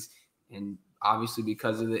grades, and obviously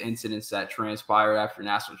because of the incidents that transpired after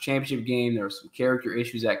national championship game. There were some character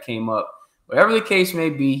issues that came up. Whatever the case may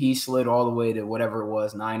be, he slid all the way to whatever it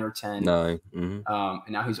was, 9 or 10. 9. Mm-hmm. And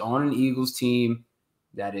now he's on an Eagles team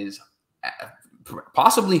that is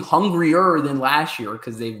possibly hungrier than last year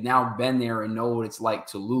because they've now been there and know what it's like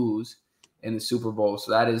to lose in the Super Bowl.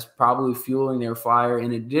 So that is probably fueling their fire.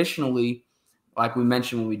 And additionally, like we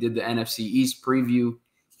mentioned when we did the NFC East preview,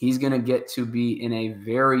 he's going to get to be in a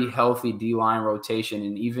very healthy D-line rotation.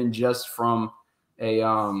 And even just from a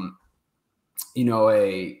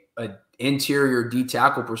interior D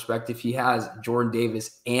tackle perspective, he has Jordan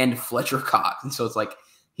Davis and Fletcher Cox. And so it's like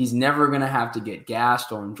he's never going to have to get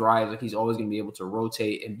gassed on drives. Like he's always going to be able to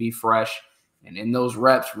rotate and be fresh. And in those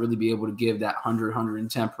reps, really be able to give that 100,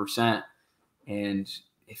 110%. And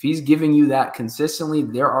if he's giving you that consistently,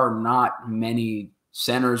 there are not many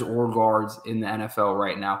centers or guards in the NFL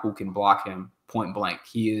right now who can block him point blank.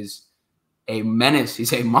 He is a menace.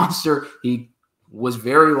 He's a monster. He was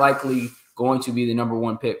very likely going to be the number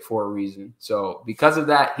 1 pick for a reason. So because of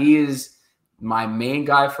that, he is my main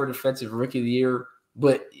guy for Defensive Rookie of the Year.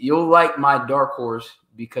 But you'll like my dark horse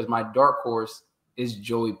because my dark horse is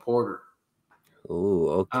Joey Porter.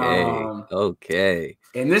 Oh, okay. Okay.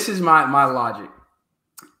 And this is my logic.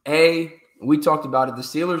 We talked about it. The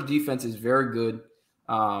Steelers' defense is very good.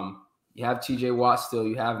 You have TJ Watt still.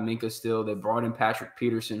 You have Minka still. They brought in Patrick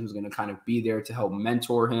Peterson, who's going to kind of be there to help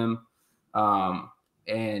mentor him.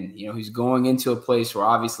 And, he's going into a place where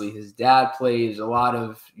obviously his dad plays a lot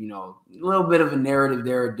of, a little bit of a narrative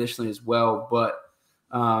there additionally as well. But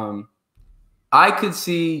I could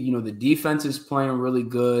see, the defense is playing really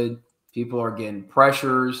good. People are getting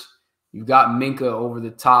pressures. You've got Minka over the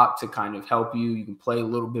top to kind of help you. You can play a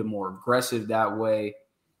little bit more aggressive that way.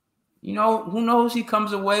 Who knows? He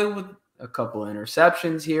comes away with a couple of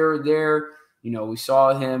interceptions here or there. We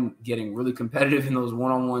saw him getting really competitive in those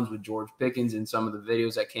one-on-ones with George Pickens in some of the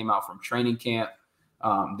videos that came out from training camp.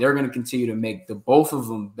 They're going to continue to make both of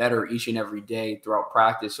them better each and every day throughout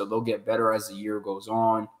practice, so they'll get better as the year goes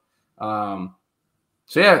on. A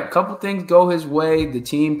couple things go his way. The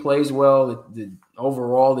team plays well.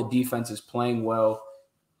 Overall, the defense is playing well.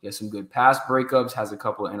 He has some good pass breakups, has a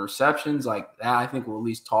couple of interceptions. Like that, I think will at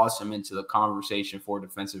least toss him into the conversation for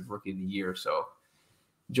Defensive Rookie of the Year. So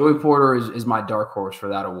Joey Porter is my dark horse for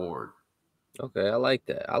that award. Okay, I like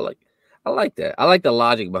that. I like that. I like the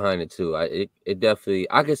logic behind it too. It definitely,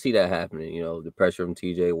 I can see that happening. The pressure from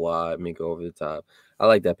TJ Watt, Minka over the top. I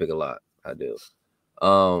like that pick a lot. I do.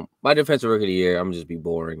 My Defensive Rookie of the Year, I'm just be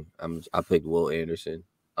boring. I picked Will Anderson.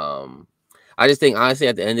 I just think honestly,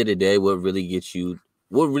 at the end of the day, what really gets you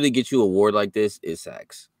a award like this is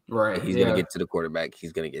sacks. Right. And he's gonna get to the quarterback.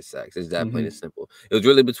 He's gonna get sacks. It's that plain and simple. It was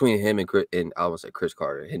really between him and I almost said Chris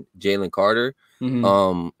Carter and Jalen Carter.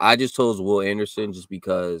 I just chose Will Anderson just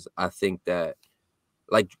because I think that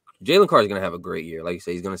like Jalen Carter is gonna have a great year. Like you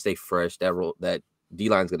say, he's gonna stay fresh. That D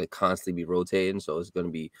line is gonna constantly be rotating, so it's gonna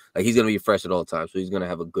be like he's gonna be fresh at all times. So he's gonna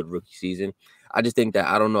have a good rookie season. I just think that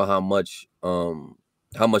I don't know how much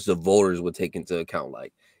the voters would take into account.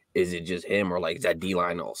 Like, is it just him or like is that D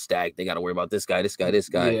line all stacked? They got to worry about this guy.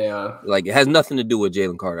 Yeah. Like it has nothing to do with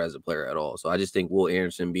Jalen Carter as a player at all. So I just think Will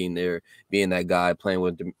Anderson being there, being that guy, playing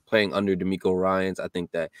under DeMeco Ryans, I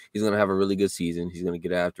think that he's gonna have a really good season. He's gonna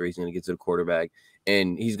get after. He's gonna get to the quarterback,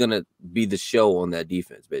 and he's gonna be the show on that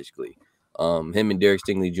defense basically. Him and Derek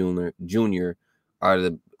Stingley Jr. are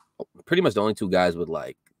pretty much the only two guys with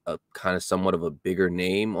like a kind of somewhat of a bigger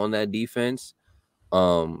name on that defense.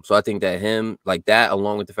 So I think that him like that,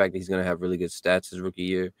 along with the fact that he's gonna have really good stats his rookie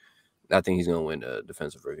year, I think he's gonna win the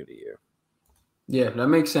Defensive Rookie of the Year. Yeah, that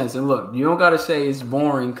makes sense. And look, you don't gotta say it's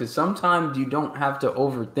boring because sometimes you don't have to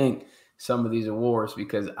overthink some of these awards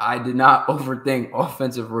because I did not overthink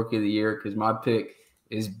Offensive Rookie of the Year because my pick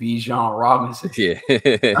is Bijan Robinson.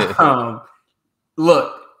 Yeah.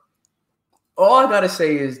 Look, all I gotta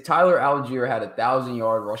say is Tyler Algier had a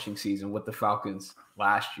 1,000-yard rushing season with the Falcons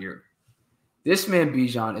last year. This man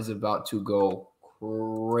Bijan is about to go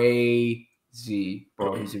crazy,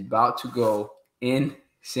 bro. He's about to go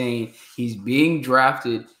insane. He's being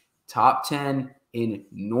drafted top 10 in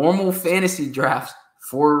normal fantasy drafts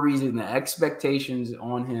for a reason. The expectations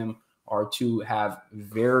on him are to have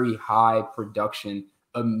very high production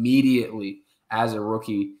immediately as a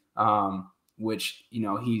rookie, which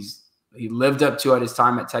he lived up to at his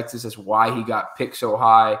time at Texas. That's why he got picked so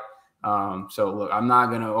high. So look, I'm not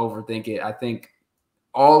going to overthink it. I think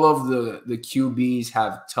all of the QBs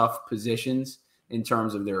have tough positions in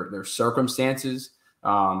terms of their circumstances.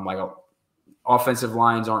 Offensive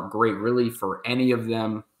lines aren't great really for any of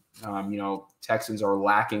them. Texans are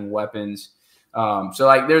lacking weapons. So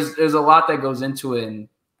like there's a lot that goes into it, and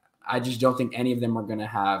I just don't think any of them are going to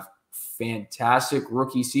have fantastic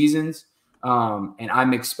rookie seasons. And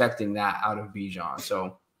I'm expecting that out of Bijan.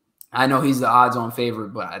 So I know he's the odds-on favorite,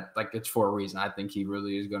 but it's for a reason. I think he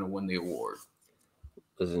really is going to win the award.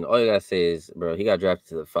 Listen, all you gotta say is, bro, he got drafted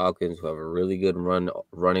to the Falcons, who have a really good run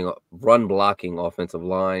blocking offensive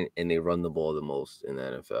line, and they run the ball the most in the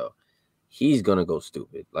NFL. He's gonna go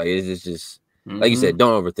stupid. Like it's just like you said,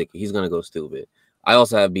 don't overthink it. He's gonna go stupid. I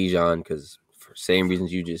also have Bijan because for same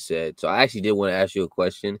reasons you just said. So I actually did want to ask you a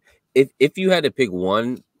question. If you had to pick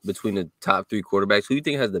one between the top 3 quarterbacks, who do you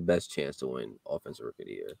think has the best chance to win Offensive Rookie of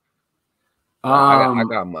the Year? I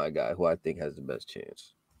got my guy who I think has the best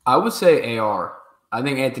chance. I would say AR. I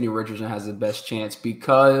think Anthony Richardson has the best chance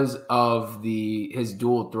because of his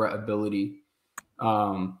dual threat ability.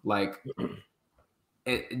 It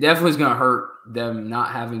definitely is going to hurt them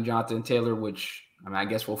not having Jonathan Taylor, which I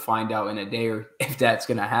guess we'll find out in a day or if that's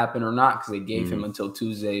going to happen or not, because they gave him until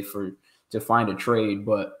Tuesday to find a trade.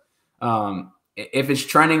 But if it's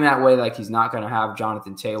trending that way, like he's not going to have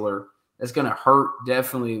Jonathan Taylor, that's going to hurt.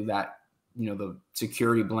 Definitely that, the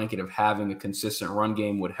security blanket of having a consistent run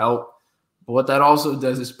game would help. But what that also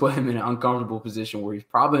does is put him in an uncomfortable position where he's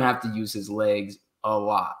probably going to have to use his legs a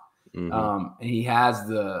lot. And he has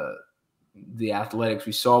the athletics.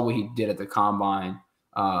 We saw what he did at the combine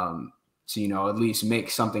to, at least make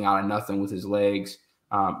something out of nothing with his legs.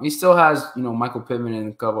 He still has, Michael Pittman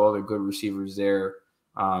and a couple other good receivers there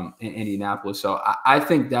in Indianapolis. So I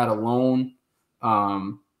think that alone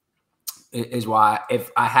is why if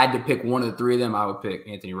I had to pick one of the 3 of them, I would pick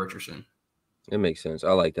Anthony Richardson. It makes sense.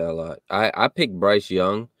 I like that a lot. I picked Bryce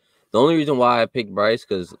Young. The only reason why I picked Bryce,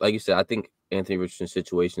 because like you said, I think Anthony Richardson's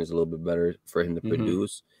situation is a little bit better for him to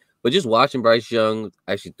produce. But just watching Bryce Young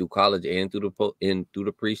actually through college and through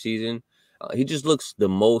the preseason, he just looks the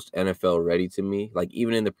most NFL ready to me. Like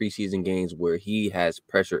even in the preseason games where he has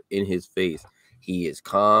pressure in his face, he is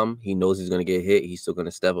calm. He knows he's going to get hit. He's still going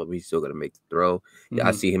to step up. He's still going to make the throw. Yeah,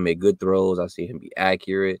 I see him make good throws. I see him be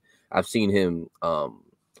accurate. I've seen him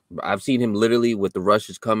literally with the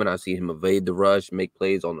rushes coming. I've seen him evade the rush, make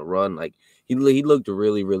plays on the run. Like he looked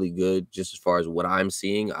really, really good just as far as what I'm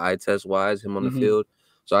seeing eye test wise, him on the field.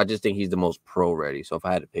 So I just think he's the most pro ready. So if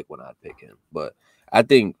I had to pick one, I'd pick him. But I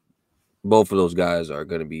think both of those guys are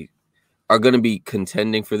going to be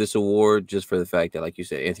contending for this award just for the fact that, like you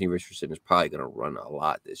said, Anthony Richardson is probably going to run a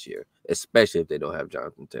lot this year, especially if they don't have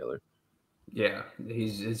Jonathan Taylor. Yeah,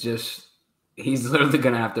 he's literally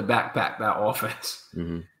going to have to backpack that offense.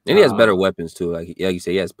 And he has better weapons too. Like you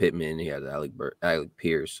say, he has Pittman, he has Alec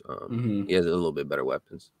Pierce. He has a little bit better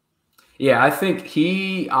weapons. Yeah, I think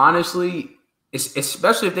he honestly,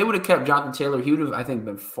 especially if they would have kept Jonathan Taylor, he would have, I think,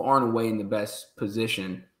 been far and away in the best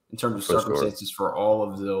position in terms of circumstances for all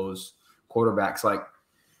of those quarterbacks. Like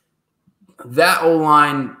that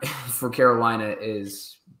O-line for Carolina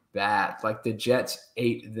is bad. Like the Jets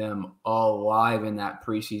ate them alive in that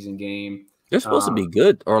preseason game. They're supposed to be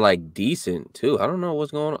good or like decent too. I don't know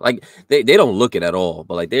what's going on. Like they don't look it at all,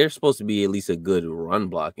 but like they're supposed to be at least a good run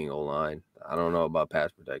blocking O-line. I don't know about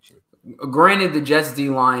pass protection. Granted, the Jets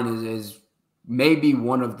D-line is maybe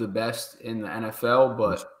one of the best in the NFL,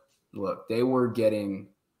 but look, they were getting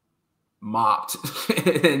mopped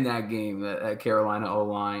in that game, that Carolina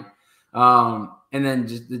O-line. And then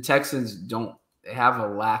just the Texans don't have a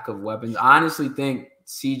lack of weapons. I honestly think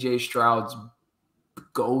C.J. Stroud's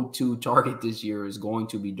go-to target this year is going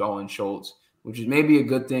to be Dalton Schultz, which is maybe a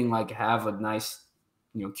good thing, like have a nice,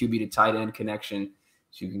 QB to tight end connection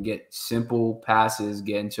so you can get simple passes,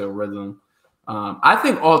 get into a rhythm. I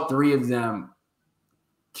think all 3 of them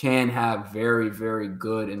can have very, very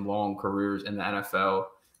good and long careers in the NFL.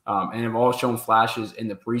 And have all shown flashes in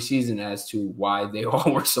the preseason as to why they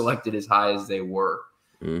all were selected as high as they were.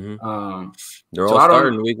 They're all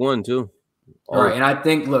starting week 1 too. All right, and I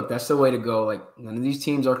think, look, that's the way to go. Like none of these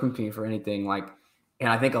teams are competing for anything. And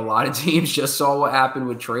I think a lot of teams just saw what happened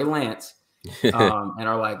with Trey Lance, and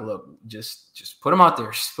are like, look, just put him out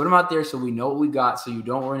there, so we know what we got, so you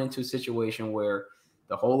don't run into a situation where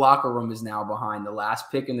the whole locker room is now behind the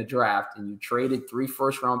last pick in the draft, and you traded 3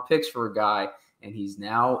 first-round picks for a guy. And he's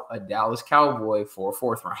now a Dallas Cowboy for a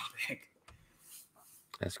 4th-round pick.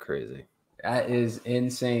 That's crazy. That is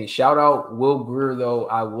insane. Shout out Will Grier, though.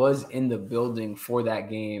 I was in the building for that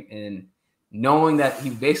game. And knowing that he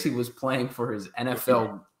basically was playing for his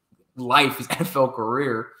NFL life, his NFL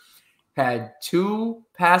career, had 2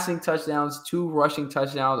 passing touchdowns, 2 rushing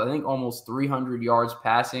touchdowns, I think almost 300 yards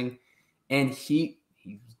passing. And he's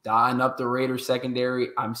dotting up the Raiders secondary.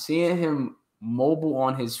 I'm seeing him mobile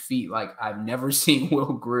on his feet like I've never seen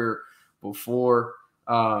Will Grier before.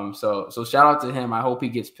 So shout out to him. I hope he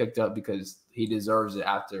gets picked up because he deserves it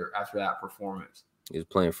after that performance. He's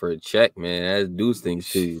playing for a check, man. That dudes things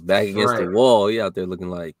to you. Back against Right. the wall, he out there looking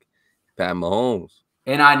like Pat Mahomes.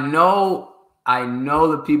 And I know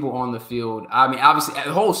the people on the field. I mean, obviously,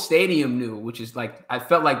 the whole stadium knew, which is like I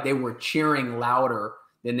felt like they were cheering louder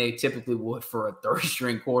than they typically would for a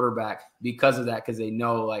third-string quarterback because of that, because they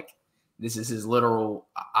know like this is his literal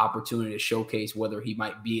opportunity to showcase whether he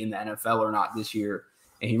might be in the NFL or not this year.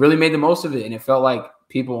 And he really made the most of it. And it felt like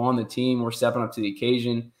people on the team were stepping up to the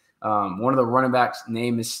occasion. One of the running backs'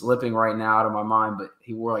 name is slipping right now out of my mind, but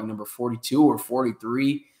he wore like number 42 or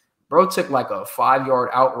 43. Bro took like a 5-yard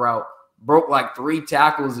out route, broke like 3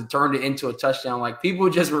 tackles and turned it into a touchdown. Like people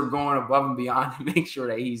just were going above and beyond to make sure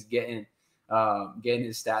that he's getting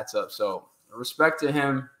his stats up. So respect to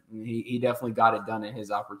him. He definitely got it done in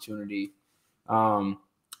his opportunity.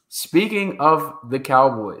 Speaking of the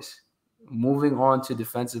Cowboys, moving on to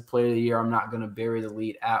Defensive Player of the Year, I'm not going to bury the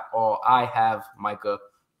lead at all. I have Micah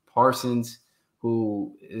Parsons,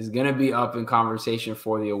 who is going to be up in conversation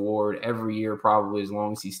for the award every year, probably as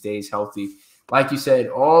long as he stays healthy. Like you said,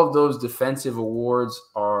 all of those defensive awards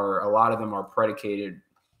a lot of them are predicated.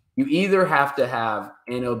 You either have to have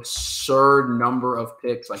an absurd number of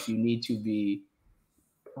picks, like you need to be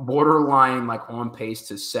borderline like on pace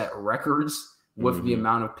to set records with the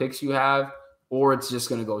amount of picks you have, or it's just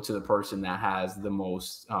going to go to the person that has the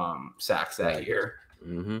most sacks that year.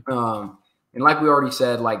 And like we already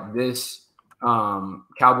said, like this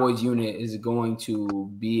Cowboys unit is going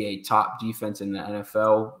to be a top defense in the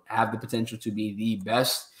NFL, have the potential to be the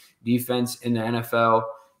best defense in the NFL.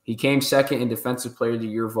 He came second in Defensive Player of the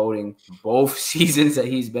Year voting both seasons that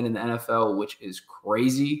he's been in the NFL, which is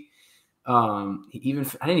crazy. I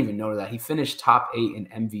didn't even know that he finished top 8 in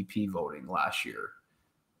MVP voting last year,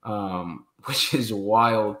 which is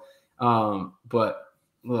wild. But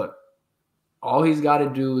look, all he's got to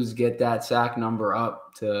do is get that sack number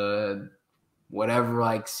up to whatever,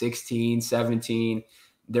 like 16, 17.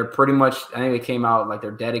 They're pretty much, I think they came out like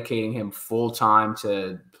they're dedicating him full time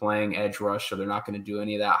to playing edge rush. So they're not going to do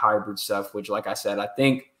any of that hybrid stuff, which, like I said,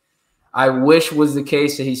 I wish was the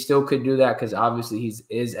case that he still could do that, because obviously he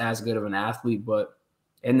is as good of an athlete. But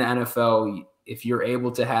in the NFL, if you're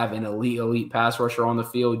able to have an elite pass rusher on the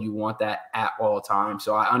field, you want that at all times.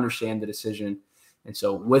 So I understand the decision. And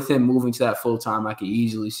so with him moving to that full time, I could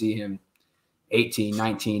easily see him 18,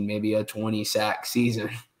 19, maybe a 20 sack season,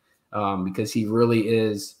 because he really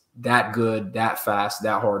is that good, that fast,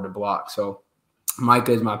 that hard to block. So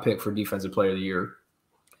Micah is my pick for Defensive Player of the Year.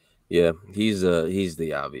 Yeah, he's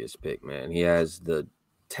the obvious pick, man. He has the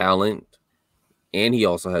talent, and he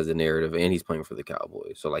also has the narrative, and he's playing for the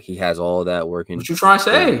Cowboys. So like he has all that working. What you trying to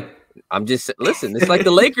say? I'm just listen. It's like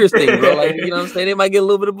the Lakers thing, bro. Like, you know what I'm saying? They might get a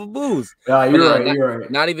little bit of a boost. You're right.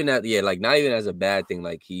 Not even that. Yeah, like not even as a bad thing.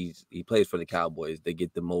 Like he plays for the Cowboys. They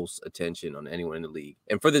get the most attention on anyone in the league,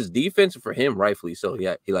 and for this defense, for him, rightfully so.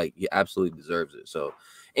 Yeah, he absolutely deserves it. So,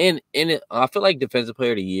 and I feel like Defensive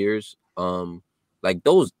Player of the Years, like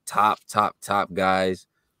those top guys,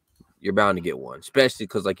 you're bound to get one, especially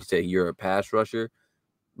because, like you said, you're a pass rusher.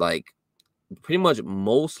 Like pretty much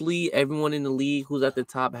mostly everyone in the league who's at the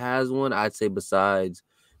top has one. I'd say besides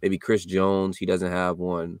maybe Chris Jones, he doesn't have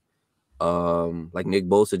one. Like Nick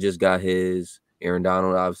Bosa just got his. Aaron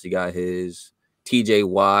Donald obviously got his. TJ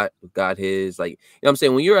Watt got his. Like, you know what I'm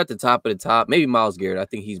saying? When you're at the top of the top, maybe Myles Garrett, I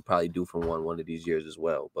think he's probably due for one of these years as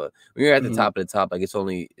well. But when you're at the top of the top, like it's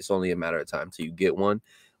only a matter of time till you get one.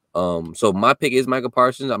 So my pick is Micah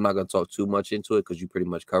Parsons. I'm not going to talk too much into it because you pretty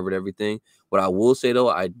much covered everything. What I will say, though,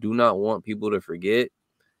 I do not want people to forget,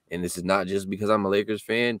 and this is not just because I'm a Lakers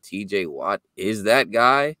fan, TJ Watt is that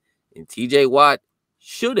guy, and TJ Watt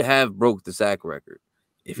should have broke the sack record.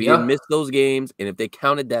 If he didn't miss those games, and if they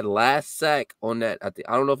counted that last sack on that, I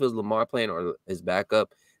don't know if it was Lamar playing or his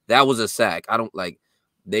backup, that was a sack.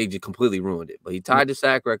 They just completely ruined it. But he tied the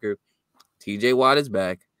sack record. TJ Watt is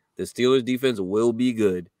back. The Steelers defense will be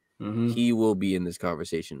good. He will be in this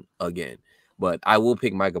conversation again. But I will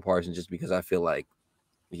pick Micah Parsons just because I feel like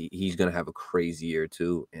he's gonna have a crazy year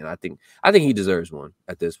too, and I think he deserves one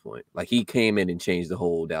at this point. Like he came in and changed the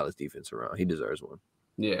whole Dallas defense around. He deserves one.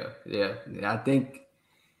 Yeah. I think,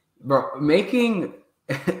 bro, making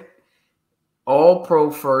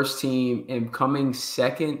All-Pro first team and coming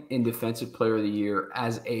second in Defensive Player of the Year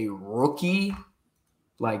as a rookie,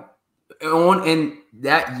 like in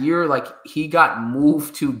that year, like he got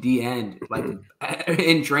moved to the end, like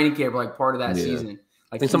in training camp, like part of that season. Like,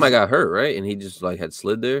 I think somebody got hurt, right? And he just like had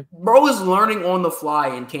slid there. Bro was learning on the fly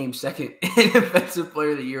and came second in Defensive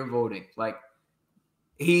Player of the Year voting. Like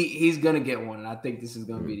he's gonna get one, and I think this is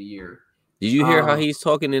gonna be the year. Did you hear how he's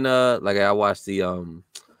talking in like I watched the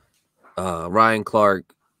Ryan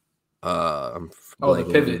Clark I'm the blanking on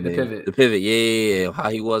his pivot, name. The pivot, yeah. How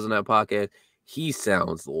he was on that podcast. He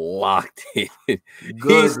sounds locked in. He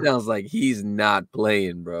Good. sounds like he's not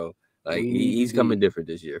playing, bro. Like he's coming different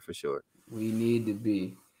this year for sure. We need to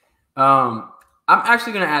be. I'm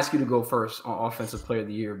actually going to ask you to go first on Offensive Player of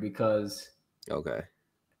the Year because okay,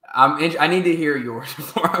 I need to hear yours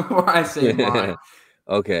before I say mine.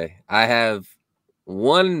 Okay, I have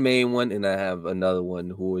one main one, and I have another one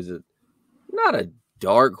who is not a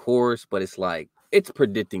dark horse, but it's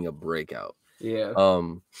predicting a breakout. Yeah.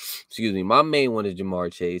 Excuse me. My main one is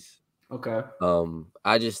Jamar Chase. Okay.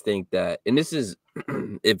 I just think that, and this is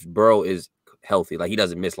if Burrow is healthy, like he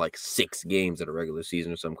doesn't miss like 6 games in a regular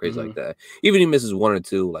season or something crazy like that. Even if he misses 1 or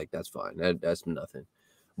 2, like that's fine. That's nothing.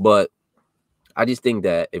 But I just think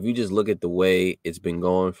that if you just look at the way it's been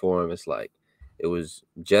going for him, it's like it was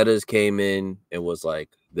Jettas came in and was like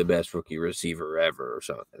the best rookie receiver ever or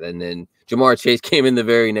something. And then Jamar Chase came in the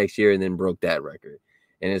very next year and then broke that record.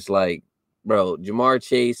 And it's like, bro, Jamar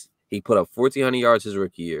Chase, he put up 1,400 yards his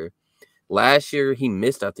rookie year. Last year, he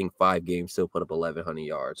missed, I think, 5 games, still put up 1,100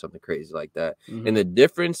 yards, something crazy like that. And the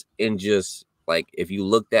difference in just, like, if you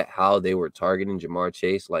looked at how they were targeting Jamar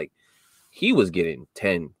Chase, like, he was getting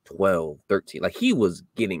 10, 12, 13. Like, he was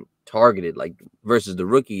getting targeted, like, versus the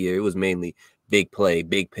rookie year, it was mainly big play,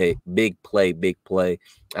 big pay, big play, big play.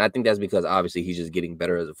 And I think that's because, obviously, he's just getting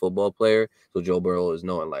better as a football player. So Joe Burrow is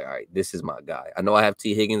knowing, like, all right, this is my guy. I know I have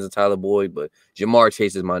T. Higgins and Tyler Boyd, but Jamar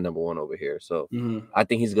Chase is my number one over here. So I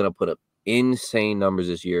think he's going to put up insane numbers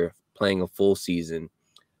this year, playing a full season.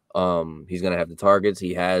 He's gonna have the targets.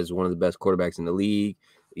 He has one of the best quarterbacks in the league.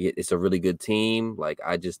 It's a really good team. Like,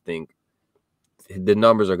 I just think the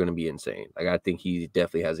numbers are gonna be insane. Like, I think he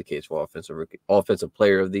definitely has a case for offensive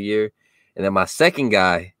player of the year. And then my second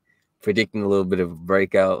guy, predicting a little bit of a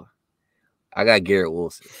breakout, I got Garrett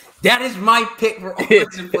Wilson. That is my pick for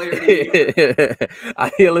offensive player of the year.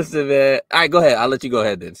 I listen, man. All right, go ahead. I'll let you go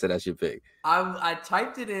ahead then. So that's your pick. I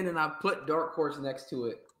typed it in and I put dark horse next to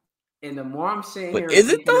it. And the more I'm sitting here and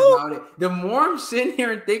thinking about it, the more I'm sitting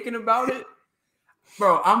here and thinking about it,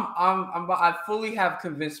 bro, I fully have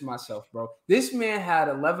convinced myself, bro. This man had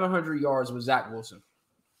 1,100 yards with Zach Wilson.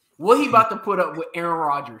 What he about to put up with Aaron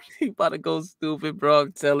Rodgers? He about to go stupid, bro.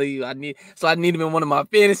 I'm telling you, I need him in one of my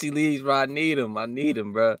fantasy leagues, bro. I need him,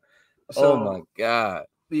 bro. So, oh my God.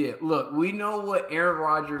 Yeah, look, we know what Aaron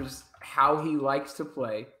Rodgers, how he likes to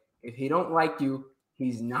play. If he don't like you,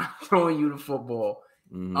 he's not throwing you the football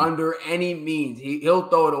under any means. He'll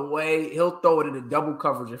throw it away. He'll throw it into double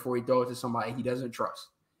coverage before he throws it to somebody he doesn't trust.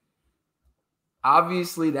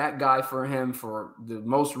 Obviously, that guy for him for the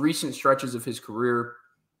most recent stretches of his career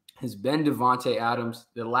has been Devontae Adams.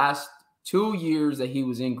 The last 2 years that he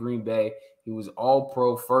was in Green Bay, he was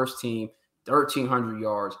all-pro first team, 1,300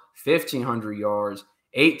 yards, 1,500 yards,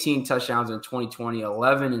 18 touchdowns in 2020,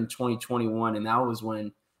 11 in 2021, and that was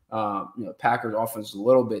when Packers offense was a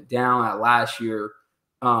little bit down at last year.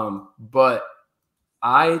 But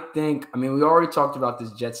I think, we already talked about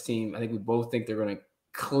this Jets team. I think we both think they're going to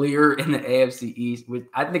clear in the AFC East.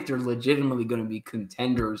 I think they're legitimately going to be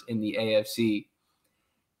contenders in the AFC.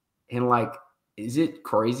 And, like, is it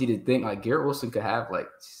crazy to think, like, Garrett Wilson could have, like,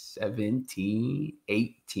 17,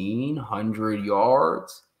 1,800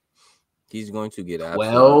 yards? He's going to get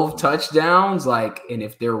 12 touchdowns, like, and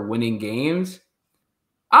if they're winning games,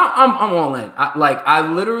 I'm all in. I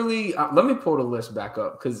literally let me pull the list back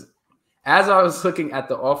up because as I was looking at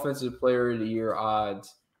the offensive player of the year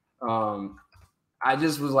odds, I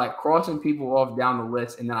just was like crossing people off down the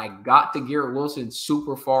list, and then I got to Garrett Wilson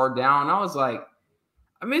super far down. I was like,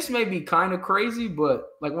 this may be kind of crazy,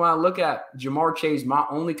 but like when I look at Jamar Chase, my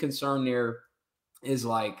only concern there is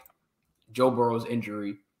like Joe Burrow's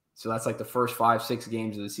injury. So that's like the first 5-6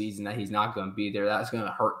 games of the season that he's not going to be there. That's going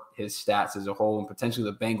to hurt his stats as a whole and potentially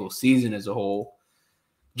the Bengals season as a whole.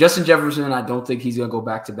 Justin Jefferson, I don't think he's going to go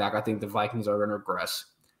back-to-back. I think the Vikings are going to regress.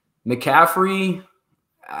 McCaffrey,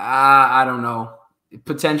 I don't know.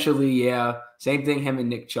 Potentially, yeah. Same thing, him and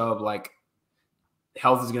Nick Chubb. Like,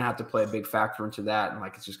 health is going to have to play a big factor into that. And,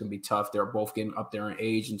 like, it's just going to be tough. They're both getting up there in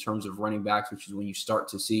age in terms of running backs, which is when you start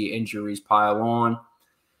to see injuries pile on.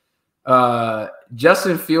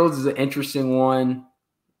 Justin Fields is an interesting one.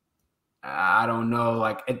 I don't know.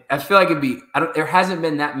 Like, I feel like there hasn't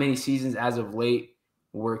been that many seasons as of late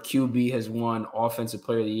where QB has won Offensive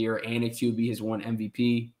Player of the Year and a QB has won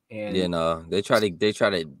MVP. And yeah, no, they try to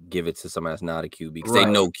give it to somebody that's not a QB because they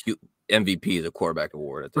know MVP is a quarterback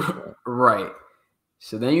award at this point. Right.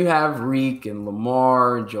 So then you have Reek and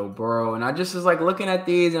Lamar and Joe Burrow, and I just was like looking at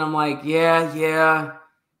these and I'm like, yeah.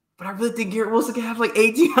 But I really think Garrett Wilson can have like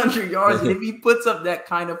 1,800 yards. And if he puts up that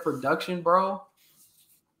kind of production, bro,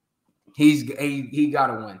 he got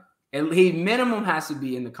to win. And he minimum has to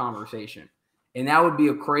be in the conversation. And that would be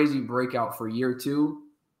a crazy breakout for year 2.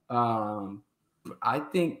 I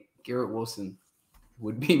think Garrett Wilson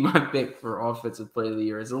would be my pick for offensive player of the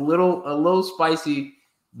year. It's a little spicy,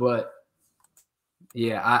 but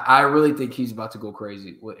yeah, I really think he's about to go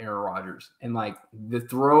crazy with Aaron Rodgers. And like the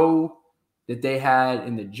throw that they had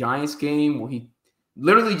in the Giants game where he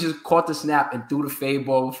literally just caught the snap and threw the fade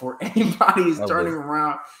ball before anybody is turning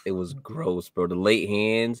around. It was gross, bro. The late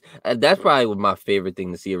hands. That's probably what my favorite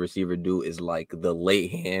thing to see a receiver do is like the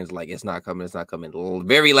late hands. Like it's not coming.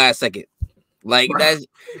 Very last second. Like that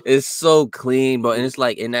is so clean, bro. And it's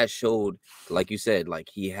like, and that showed, like you said, like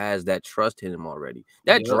he has that trust in him already.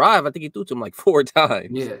 That drive, I think he threw to him like 4 times.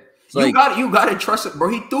 Yeah. You got to trust it, bro.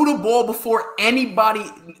 He threw the ball before anybody.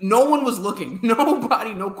 No one was looking.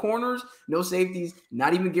 Nobody, no corners, no safeties.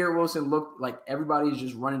 Not even Garrett Wilson looked like everybody's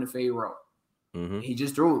just running the fade route. He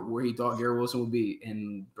just threw it where he thought Garrett Wilson would be.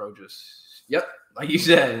 And bro just, like you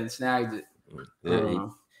said, snagged it. Yeah,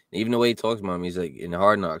 even the way he talks about him, he's like in the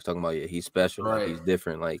Hard Knocks talking about, he's special. Right. Like he's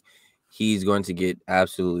different. Like he's going to get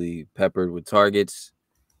absolutely peppered with targets.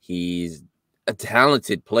 He's a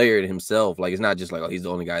talented player himself. Like it's not just like, oh, he's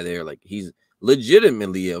the only guy there. Like he's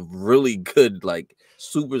legitimately a really good, like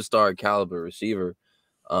superstar caliber receiver.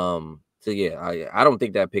 So yeah, I don't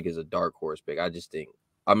think that pick is a dark horse pick. I just think,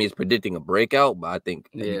 I mean, it's predicting a breakout, but I think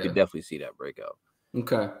you could definitely see that breakout.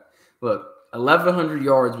 Okay. Look, 1,100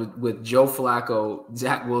 yards with Joe Flacco,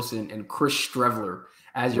 Zach Wilson, and Chris Streveler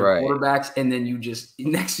as your quarterbacks, and then you just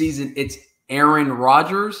next season it's Aaron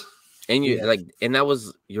Rodgers. And you and that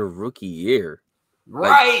was your rookie year.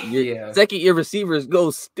 Right. Like, second year receivers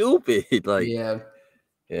go stupid. Like yeah,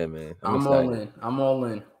 man. I'm all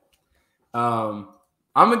in. I'm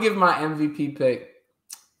gonna give my MVP pick,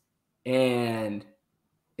 and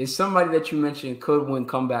it's somebody that you mentioned could win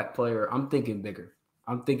comeback player. I'm thinking bigger.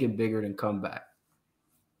 I'm thinking bigger than comeback.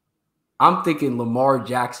 I'm thinking Lamar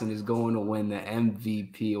Jackson is going to win the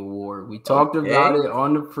MVP award. We talked about it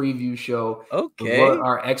on the preview show. What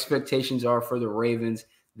our expectations are for the Ravens,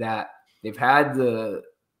 that they've had the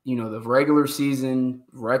regular season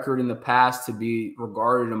record in the past to be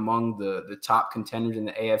regarded among the top contenders in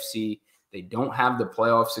the AFC. They don't have the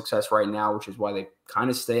playoff success right now, which is why they kind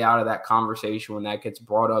of stay out of that conversation when that gets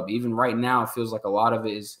brought up. Even right now, it feels like a lot of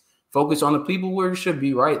it is focused on the people where it should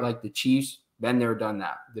be, right? Like the Chiefs, been there, done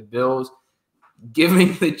that. The Bills,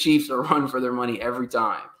 giving the Chiefs a run for their money every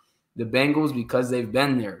time. The Bengals, because they've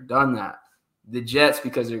been there, done that. The Jets,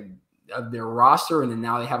 because of their roster, and then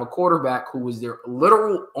now they have a quarterback who was their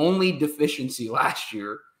literal only deficiency last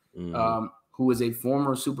year, who was a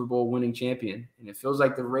former Super Bowl winning champion. And it feels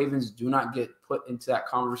like the Ravens do not get put into that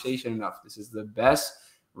conversation enough. This is the best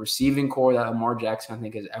receiving core that Lamar Jackson, I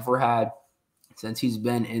think, has ever had since he's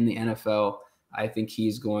been in the NFL. I think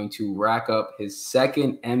he's going to rack up his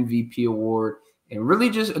second MVP award and really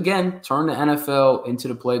just, again, turn the NFL into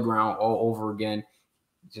the playground all over again.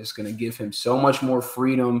 Just going to give him so much more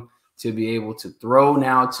freedom to be able to throw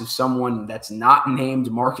now to someone that's not named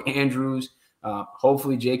Mark Andrews.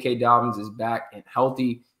 Hopefully J.K. Dobbins is back and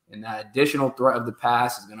healthy, and that additional threat of the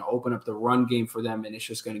pass is going to open up the run game for them, and it's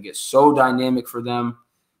just going to get so dynamic for them.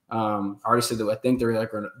 I already said that I think they're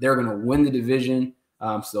going to win the division.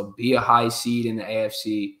 So they'll be a high seed in the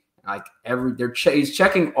AFC. Like he's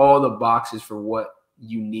checking all the boxes for what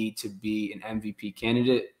you need to be an MVP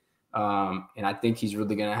candidate. And I think he's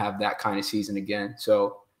really going to have that kind of season again.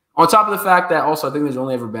 So on top of the fact that also I think there's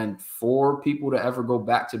only ever been 4 people to ever go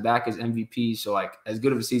back-to-back as MVP. So like as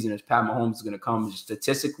good of a season as Pat Mahomes is going to come,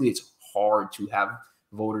 statistically it's hard to have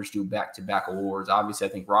voters do back-to-back awards. Obviously, I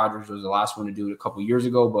think Rodgers was the last one to do it a couple years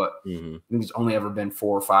ago, but I think there's only ever been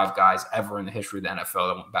 4 or 5 guys ever in the history of the NFL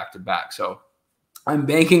that went back-to-back. So I'm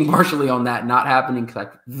banking partially on that not happening because I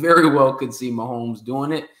very well could see Mahomes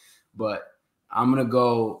doing it, but I'm going to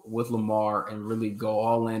go with Lamar and really go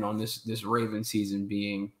all in on this Ravens season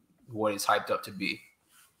being what it's hyped up to be.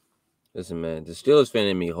 Listen, man, the Steelers fan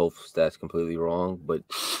in me hopes that's completely wrong, but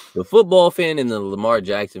the football fan and the Lamar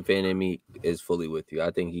Jackson fan in me is fully with you.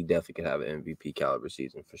 I think he definitely could have an MVP caliber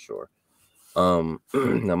season for sure.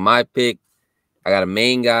 Now my pick, I got a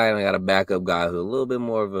main guy and I got a backup guy who's a little bit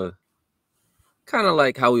more of a kind of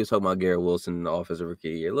like how we was talking about Garrett Wilson in the offensive rookie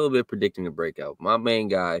year, a little bit predicting the breakout. My main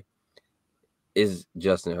guy is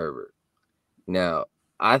Justin Herbert. Now,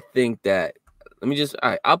 I think that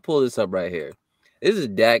I'll pull this up right here. This is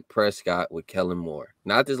Dak Prescott with Kellen Moore.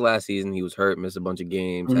 Not this last season. He was hurt, missed a bunch of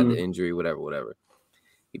games, had the injury, whatever.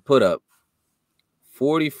 He put up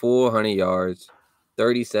 4,400 yards,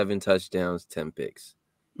 37 touchdowns, 10 picks.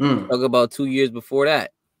 Talk about 2 years before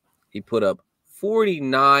that. He put up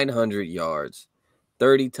 4,900 yards,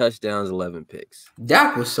 30 touchdowns, 11 picks.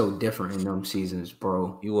 Dak was so different in them seasons,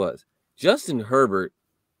 bro. He was. Justin Herbert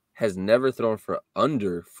has never thrown for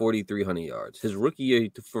under 4,300 yards. His rookie year, he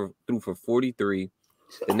threw for 43.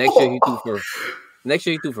 The next year, he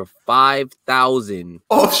threw for 5,000.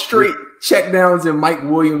 Off straight checkdowns and Mike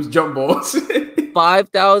Williams jump balls.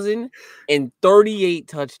 5,038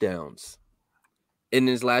 touchdowns in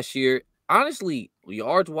his last year. Honestly,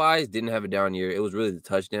 yards-wise, didn't have a down year. It was really the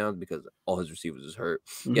touchdowns because all his receivers was hurt.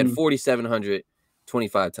 He had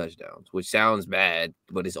 4,725 touchdowns, which sounds bad,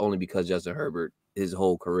 but it's only because Justin Herbert, his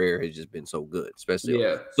whole career has just been so good, especially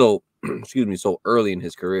so early in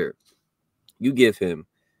his career. You give him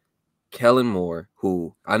Kellen Moore,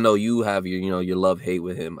 who I know you have your love-hate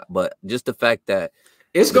with him, but just the fact that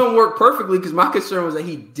it's going to work perfectly because my concern was that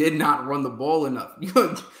he did not run the ball enough.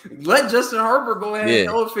 Let Justin Herbert go ahead and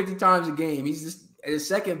throw it 50 times a game. He's just the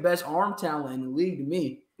second best arm talent in the league to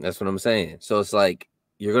me. That's what I'm saying. So it's like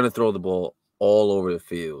you're going to throw the ball all over the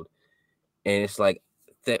field. And it's like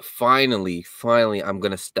that finally, I'm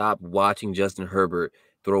going to stop watching Justin Herbert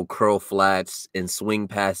throw curl flats and swing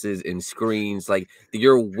passes and screens. Like,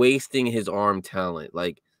 you're wasting his arm talent.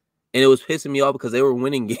 Like, and it was pissing me off because they were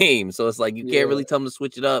winning games. So it's like you can't really tell them to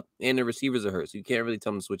switch it up, and the receivers are hurt. So you can't really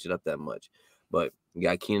tell them to switch it up that much. But you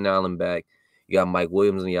got Keenan Allen back. You got Mike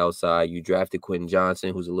Williams on the outside. You drafted Quentin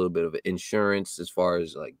Johnson, who's a little bit of an insurance as far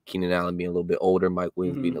as like Keenan Allen being a little bit older, Mike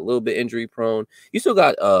Williams being a little bit injury prone. You still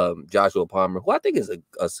got Joshua Palmer, who I think is a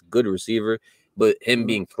good receiver, but him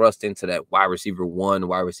being thrust into that wide receiver 1,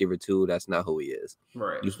 wide receiver 2, that's not who he is.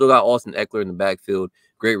 Right. You still got Austin Eckler in the backfield,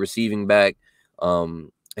 great receiving back.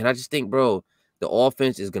 And I just think, bro, the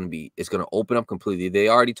offense it's gonna open up completely. They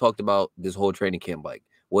already talked about this whole training camp. Like,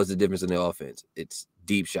 what's the difference in the offense? It's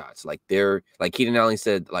deep shots. Like Keenan Allen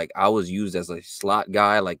said, like, I was used as a slot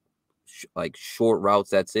guy, like short routes.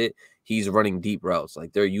 That's it. He's running deep routes.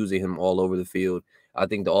 Like, they're using him all over the field. I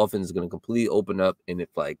think the offense is gonna completely open up. And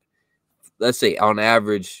if, like, let's say on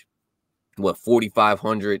average,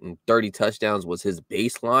 4,530 touchdowns was his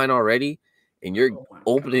baseline already, and you're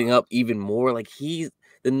opening up even more. Like, the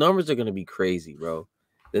numbers are going to be crazy, bro.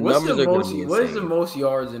 Numbers are going to be insane. What is the most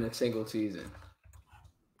yards in a single season?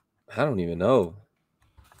 I don't even know.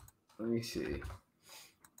 Let me see.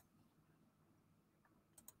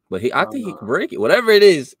 But I think he can break it. Whatever it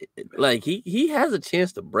is, like, he has a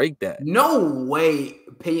chance to break that. No way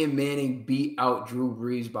Peyton Manning beat out Drew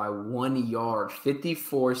Brees by 1 yard,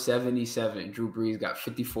 54-77. Drew Brees got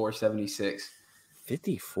 54-76.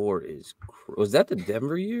 54 is – was that the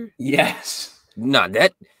Denver year? Yes. Nah,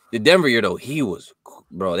 the Denver year, though, he was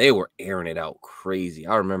 – bro, they were airing it out crazy.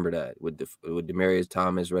 I remember that with Demaryius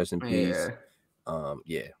Thomas, rest in peace.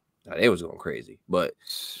 They was going crazy. But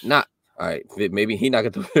not – all right, maybe he not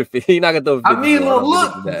gonna throw 50. I mean,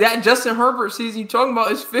 look, that Justin Herbert season you're talking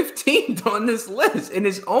about is 15th on this list, and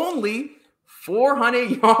it's only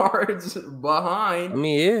 400 yards behind. I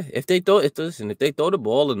mean, yeah, if they throw the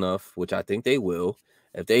ball enough, which I think they will,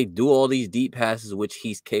 if they do all these deep passes, which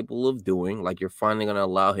he's capable of doing, like, you're finally gonna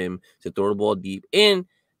allow him to throw the ball deep. And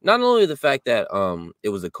not only the fact that it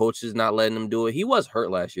was the coaches not letting him do it, he was hurt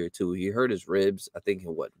last year too. He hurt his ribs, I think,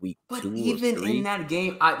 in week 2 or 3. But even in that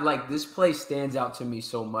game, this play stands out to me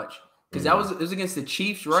so much because it was against the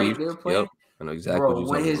Chiefs, right? They were playing. Yep. I know exactly what you're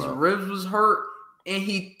when his ribs was hurt and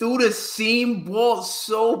he threw the seam ball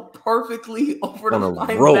so perfectly over the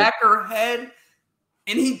linebacker head,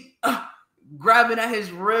 and he grabbing at his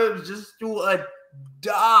ribs just threw a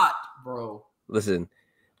dot, bro. Listen.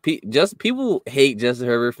 People hate Justin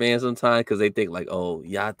Herbert fans sometimes because they think, like, oh,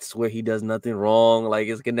 yeah, I swear he does nothing wrong. Like,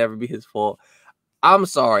 it can never be his fault. I'm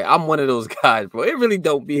sorry. I'm one of those guys, bro. It really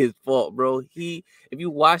don't be his fault, bro. If you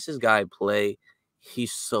watch this guy play,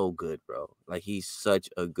 he's so good, bro. Like, he's such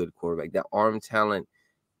a good quarterback. That arm talent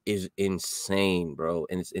is insane, bro.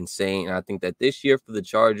 And it's insane. And I think that this year for the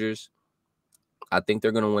Chargers, I think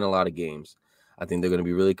they're going to win a lot of games. I think they're going to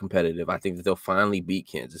be really competitive. I think that they'll finally beat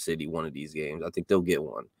Kansas City one of these games. I think they'll get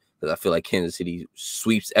one because I feel like Kansas City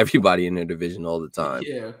sweeps everybody in their division all the time.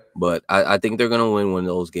 Yeah. But I think they're going to win one of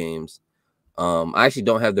those games. I actually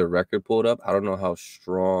don't have their record pulled up. I don't know how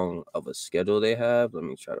strong of a schedule they have. Let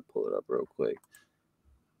me try to pull it up real quick.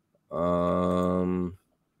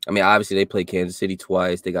 I mean, obviously they play Kansas City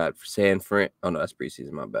twice. They got San Fran. Oh, no, that's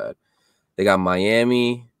preseason. My bad. They got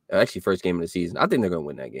Miami. Actually, first game of the season. I think they're going to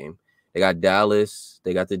win that game. They got Dallas.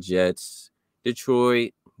 They got the Jets,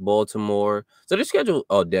 Detroit, Baltimore. So their schedule,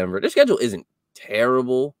 Denver. Their schedule isn't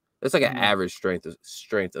terrible, It's like an average strength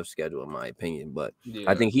of schedule, in my opinion. But Yeah.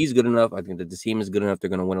 I think he's good enough. I think that the team is good enough. They're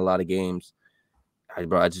going to win a lot of games.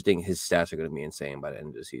 I just think his stats are going to be insane by the end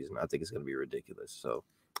of the season. I think it's going to be ridiculous. So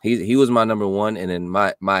he was my number one, and then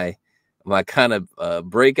my kind of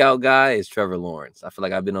breakout guy is Trevor Lawrence. I feel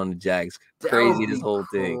like I've been on the Jags crazy this whole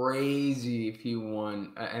thing. Crazy if he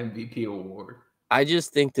won an MVP award. I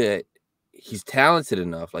just think that he's talented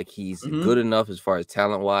enough. Like he's good enough as far as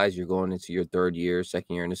talent wise. You're going into your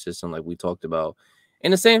second year in the system, like we talked about,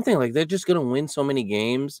 and the same thing. Like they're just going to win so many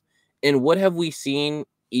games. And what have we seen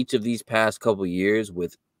each of these past couple years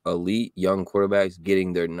with elite young quarterbacks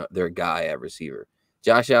getting their guy at receiver?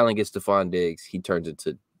 Josh Allen gets Stephon Diggs, he turns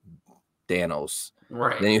into Thanos.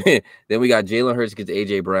 Right. Then we got Jalen Hurts gets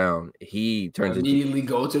AJ Brown. He turns immediately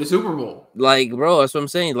go to the Super Bowl. Like, bro, that's what I'm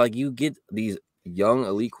saying. Like, you get these young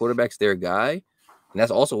elite quarterbacks their guy, and that's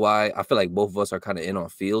also why I feel like both of us are kind of in on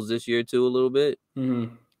Fields this year too a little bit.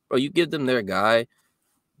 Bro, you give them their guy,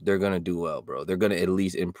 they're gonna do well, bro. They're gonna at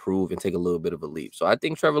least improve and take a little bit of a leap. So I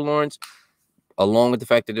think Trevor Lawrence, along with the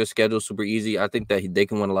fact that their schedule's super easy, I think that they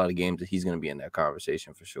can win a lot of games. That he's gonna be in that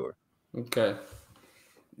conversation for sure. Okay.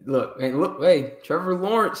 Look, hey, Trevor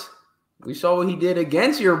Lawrence. We saw what he did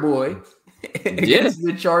against your boy, against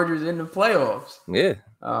the Chargers in the playoffs. Yeah.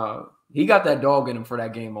 He got that dog in him for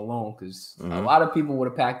that game alone because a lot of people would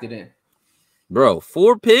have packed it in. Bro,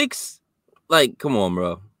 4 picks? Like, come on,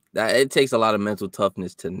 bro. It takes a lot of mental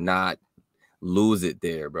toughness to not lose it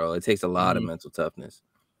there, bro. It takes a lot of mental toughness.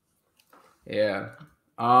 Yeah.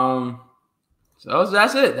 So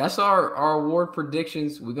that's it. That's our award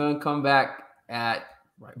predictions. We're gonna come back at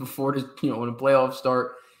right before this, when the playoffs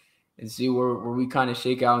start, and see where we kind of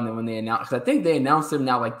shake out. And then when they announce, because I think they announced them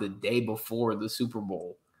now like the day before the Super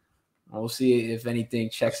Bowl. We'll see if anything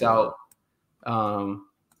checks out.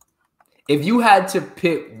 If you had to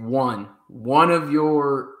pick one of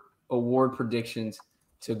your award predictions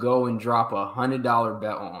to go and drop $100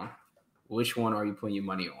 bet on, which one are you putting your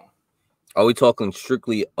money on? Are we talking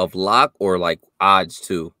strictly of lock or like odds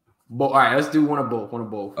too? All right, let's do one of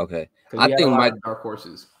both. Okay. I think dark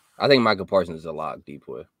horses. I think Micah Parsons is a lock,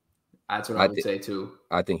 D-boy. That's what I would say too.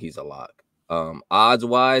 I think he's a lock. Odds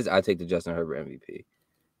wise, I take the Justin Herbert MVP.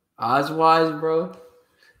 Odds wise, bro,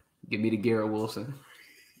 give me the Garrett Wilson.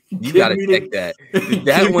 You gotta check that.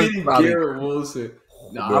 That one's probably Garrett Wilson.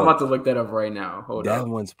 No, I'm about to look that up right now. Hold on. That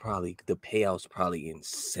one's probably the payout's probably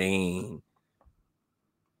insane.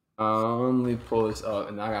 Let me pull this up,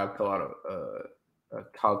 and I gotta pull out a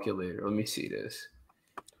calculator. Let me see this.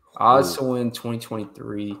 Odds to win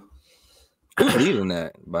 2023. Who's leading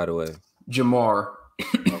that, by the way? Jamar.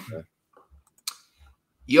 Okay.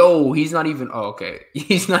 Yo, he's not even. Oh, okay.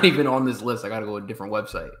 He's not even on this list. I gotta go to a different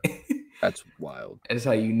website. That's wild. That's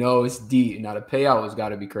how you know it's deep. Now the payout has got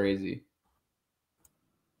to be crazy.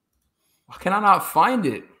 Why can I not find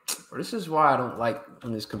it? This is why I don't like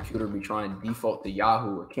when this computer be trying to default to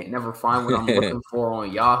Yahoo. I can't never find what I'm looking for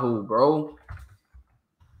on Yahoo, bro.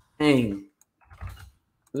 Dang.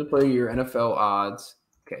 Let's play your NFL odds.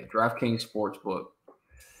 Okay, DraftKings Sportsbook.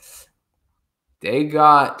 They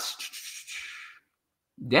got.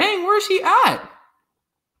 Dang, where's he at?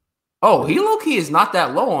 Oh, he low-key is not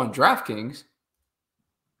that low on DraftKings.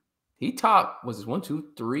 He top was 1, 2,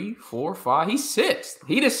 3, 4, 5. He's 6th.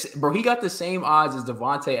 He got the same odds as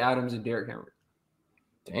Devontae Adams and Derrick Henry.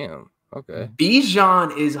 Damn. Okay.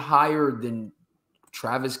 Bijan is higher than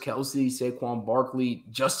Travis Kelce, Saquon Barkley,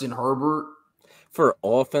 Justin Herbert. For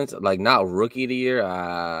offense, like not rookie of the year,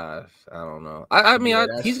 I don't know. I mean,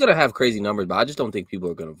 he's gonna have crazy numbers, but I just don't think people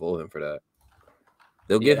are gonna vote him for that.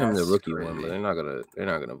 They'll give him the rookie one, but they're not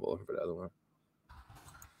gonna vote him for the other one.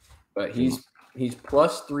 But he's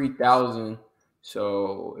plus 3,000.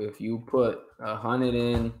 So if you put 100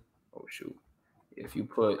 in, if you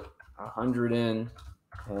put 100 in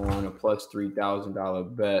on a plus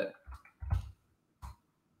 $3,000 bet,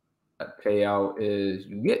 that payout is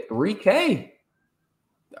you get $3K.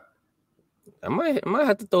 I might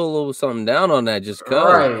have to throw a little something down on that just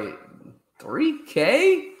cause. Right,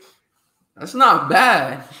 $3K. That's not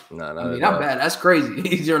bad. No, not bad. That's crazy.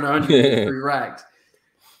 He's earning 103 racks.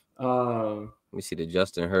 Let me see the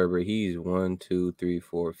Justin Herbert. He's 1, 2, 3,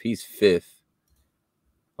 4. He's 5th.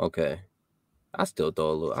 Okay, I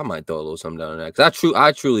might throw a little something down on that because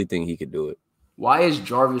I truly think he could do it. Why is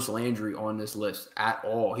Jarvis Landry on this list at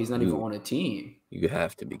all? He's not even on a team. You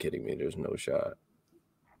have to be kidding me. There's no shot.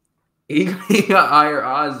 He got higher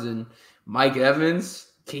odds than Mike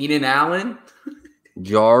Evans, Keenan Allen.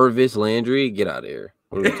 Jarvis Landry, get out of here.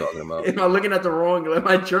 What are we talking about? Am I looking at the wrong? Am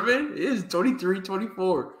I tripping? It is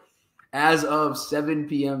 23-24 as of 7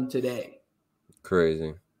 p.m. today.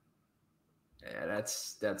 Crazy. Yeah,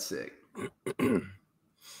 that's sick.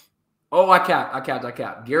 Oh, I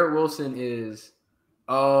capped. Garrett Wilson is,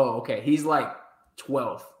 okay. He's like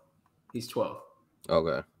 12th. He's 12th.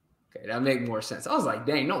 Okay. Okay, that make more sense. I was like,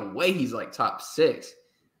 dang, no way he's like top 6.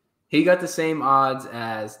 He got the same odds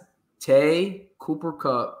as Tay, Cooper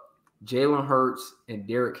Kupp, Jalen Hurts, and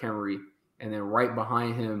Derrick Henry. And then right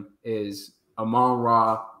behind him is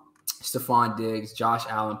Amon-Ra, Stephon Diggs, Josh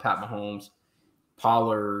Allen, Pat Mahomes,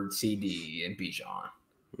 Pollard, CD, and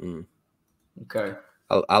Bijan. Okay.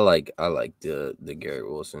 I like the Garrett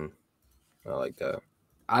Wilson. I like that.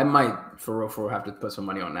 I might for real have to put some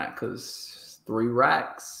money on that because 3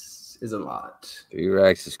 racks is a lot. 3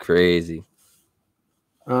 racks is crazy.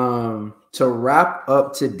 To wrap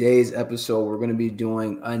up today's episode, we're going to be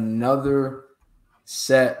doing another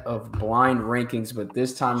set of blind rankings, but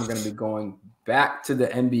this time we're going to be going back to the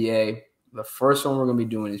NBA. The first one we're going to be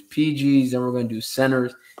doing is PGs, then we're going to do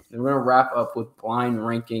centers, and we're going to wrap up with blind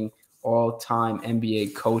ranking all-time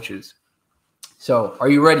NBA coaches. So, are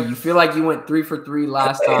you ready? You feel like you went 3 for 3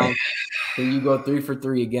 last time. Can you go 3 for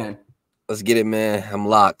 3 again? Let's get it, man. I'm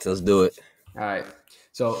locked. Let's do it. All right.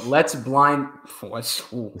 So let's blind.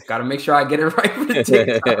 Got to make sure I get it right for the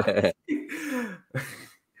TikTok.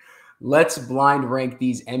 Let's blind rank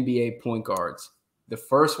these NBA point guards. The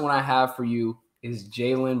first one I have for you is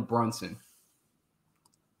Jalen Brunson.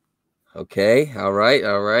 Okay. All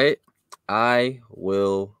right. I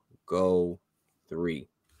will go 3.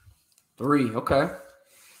 3. Okay.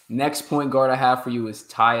 Next point guard I have for you is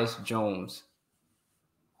Tyus Jones.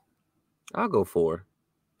 I'll go 4.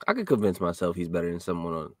 I could convince myself he's better than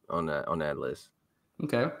someone on that list.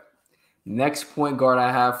 Okay. Next point guard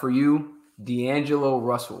I have for you, D'Angelo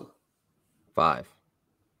Russell. 5.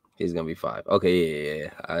 He's gonna be 5. Okay,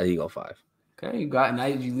 yeah. He go 5. Okay, you got now.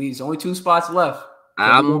 There's only 2 spots left.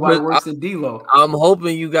 Nobody worse than D'Lo. I'm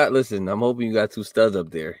hoping you got 2 studs up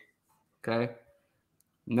there. Okay.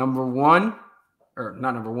 Number 1, or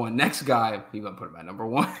not number 1. Next guy, you're gonna put him at number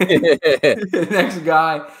 1. Next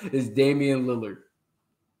guy is Damian Lillard.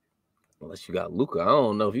 Unless you got Luka, I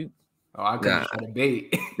don't know if you. Oh, I could try to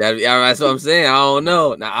bait. That's what I'm saying. I don't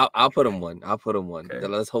know. Now I'll put him 1. Okay.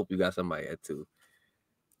 Let's hope you got somebody at 2.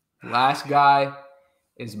 Last guy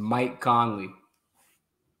is Mike Conley.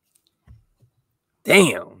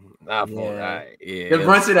 Damn. The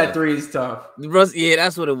Brunson at 3 is tough. Yeah,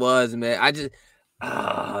 that's what it was, man.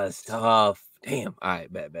 It's tough. Damn. All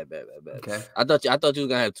right, bad. Okay. I thought you was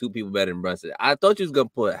gonna have 2 people better than Brunson. I thought you was gonna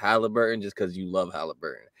put Halliburton just because you love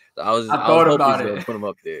Halliburton. So I thought about it. Put him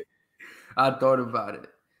up there. I thought about it.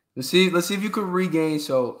 Let's see if you could regain.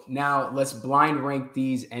 So now let's blind rank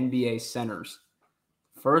these NBA centers.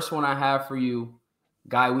 First one I have for you,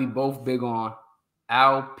 guy we both big on,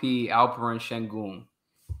 Alperen Şengün.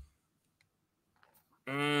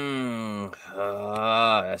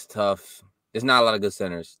 That's tough. There's not a lot of good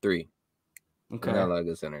centers. 3. Okay. Not a lot of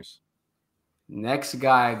good centers. Next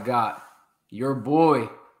guy I got your boy,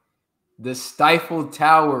 the Stifle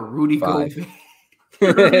Tower, Rudy 5. Gobert.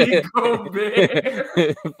 Rudy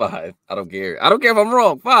Gobert. 5. I don't care if I'm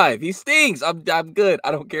wrong. 5. He stinks. I'm good.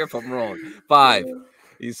 I don't care if I'm wrong. 5.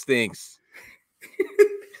 He stinks.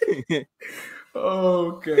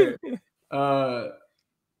 Okay.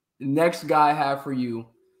 Next guy I have for you,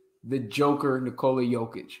 the Joker, Nikola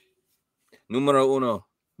Jokic. Numero 1.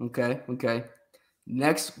 Okay.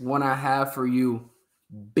 Next one I have for you,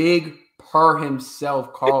 Big Purr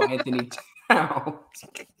himself, Karl Anthony Towns.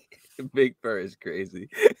 Big Purr is crazy.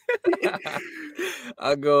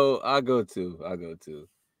 I'll go 2.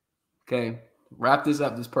 Okay. Wrap this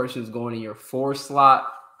up. This person is going in your 4 slot.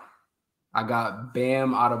 I got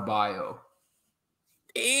Bam Adebayo.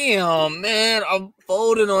 Damn, man. I'm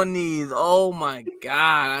folding on these. Oh, my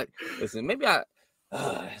God. Listen, maybe that's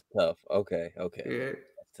tough. Okay. Yeah.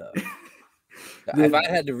 That's tough. If I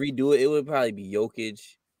had to redo it, it would probably be Jokic,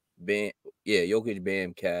 Bam. Yeah, Jokic,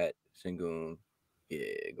 Bam, Cat, Şengün.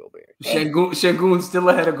 Yeah, Gobert. Şengün still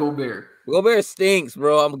ahead of Gobert. Gobert stinks,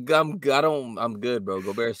 bro. I'm good, bro.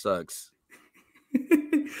 Gobert sucks.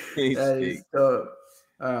 That is tough.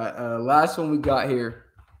 All right, last one we got here.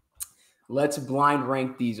 Let's blind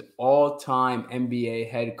rank these all-time NBA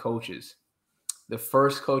head coaches. The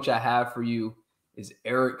first coach I have for you is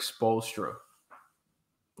Eric Spoelstra.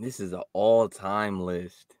 This is an all-time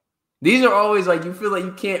list. These are always like you feel like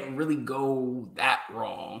you can't really go that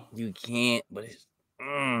wrong. You can't, but it's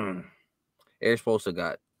Eric Spoelstra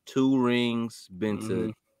got 2 rings, been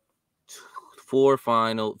to 4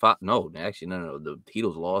 finals. No. The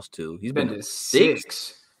Heatles lost 2. He's been to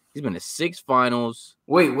 6. He's been to 6 finals.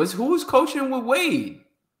 Wait, who was coaching with Wade?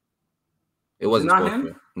 It wasn't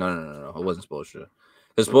Spoelstra. No. It wasn't Spoelstra.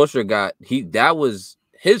 Because Spoelstra that was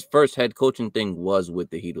his first head coaching thing was with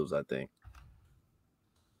the Heatles, I think.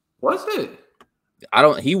 Was it?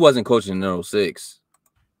 He wasn't coaching in 06.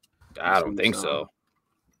 I don't think so.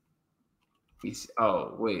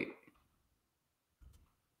 Oh, wait.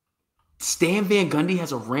 Stan Van Gundy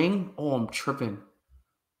has a ring? Oh, I'm tripping.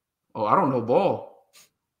 Oh, I don't know ball.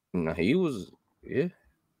 No, he was, yeah.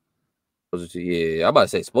 Yeah, I'm about to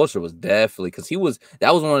say Spoelstra was definitely, because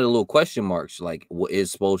that was one of the little question marks. Like, what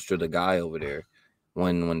is Spoelstra the guy over there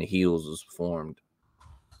when the Heatles was formed?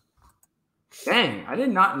 Dang, I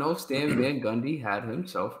did not know Stan Van Gundy had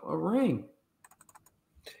himself a ring.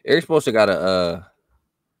 Eric Spoelstra got a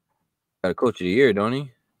coach of the year, don't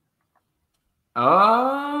he?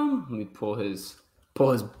 Let me pull his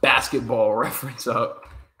basketball reference up.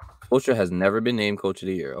 Spoelstra has never been named coach of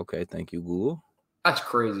the year. Okay, thank you, Google. That's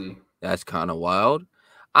crazy. That's kind of wild.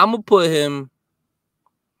 I'm gonna put him,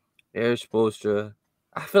 Eric Spoelstra.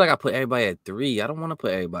 I feel like I put everybody at 3. I don't want to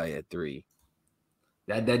put everybody at 3.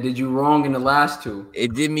 That did you wrong in the last 2.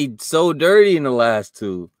 It did me so dirty in the last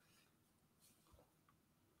 2.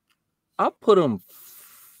 I'll put him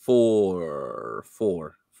 4.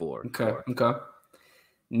 Okay.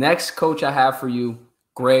 Next coach I have for you,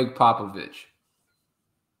 Greg Popovich.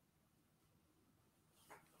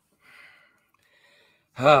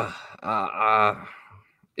 It's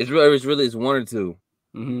 1 or 2.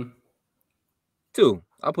 2.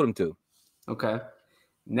 I'll put him 2. Okay.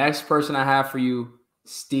 Next person I have for you,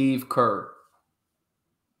 Steve Kerr.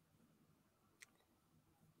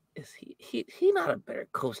 Is he not a better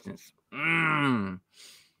coach than?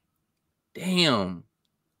 Damn.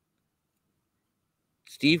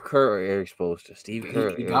 Steve Kerr or Eric Spoelstra? Steve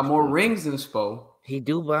Kerr. He got more rings than Spo. He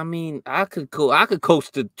do, but I mean, I could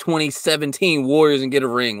coach the 2017 Warriors and get a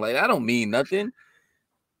ring. Like, I don't mean nothing.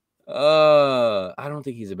 I don't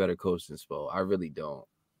think he's a better coach than Spo. I really don't.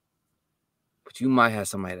 But you might have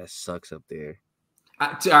somebody that sucks up there. All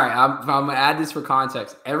right, I'm gonna add this for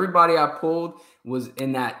context. Everybody I pulled was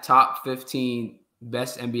in that top 15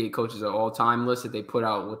 best NBA coaches of all time list that they put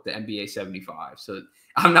out with the NBA 75. So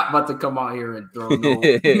I'm not about to come out here and throw no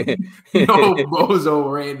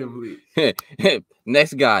bozo randomly.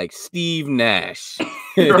 Next guy, Steve Nash.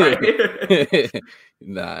 Right.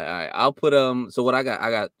 Nah, all right. I'll put so what I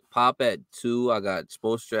got Pop at 2, I got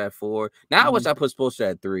Spoelstra at 4. Now I wish I put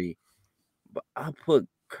Spoelstra at 3, but I'll put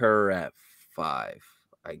Kerr at 5,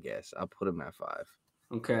 I guess. I'll put him at 5.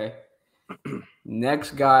 Okay.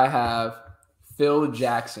 Next guy I have Phil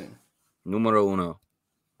Jackson. Numero uno.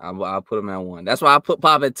 I'll put him at 1. That's why I put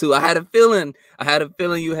Pop at 2. I had a feeling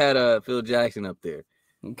you had Phil Jackson up there.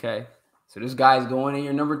 Okay. So this guy's going in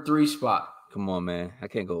your number 3 spot. Come on, man. I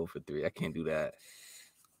can't go for 3. I can't do that.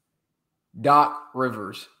 Doc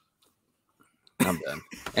Rivers. I'm done.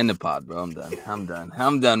 End the pod, bro. I'm done,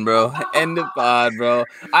 bro. End the pod, bro.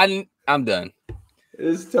 I'm done.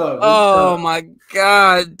 It's tough. Oh my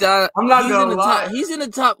God, Doc, I'm not gonna lie. He's in the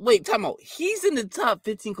top. Wait, time out. He's in the top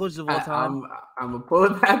 15 coaches of all time. I'm gonna pull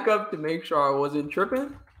it back up to make sure I wasn't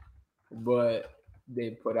tripping, but they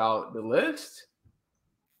put out the list.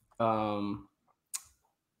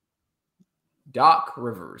 Doc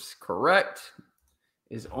Rivers, correct,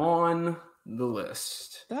 is on the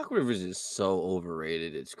list. Doc Rivers is so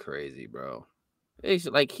overrated. It's crazy, bro. It's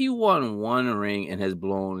like he won 1 ring and has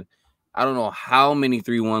blown, I don't know how many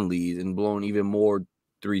 3-1 leads and blown even more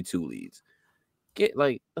 3-2 leads.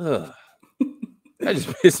 That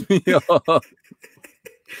just pissed me off.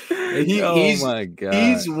 Oh my God.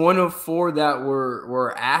 He's one of 4 that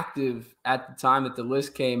were active at the time that the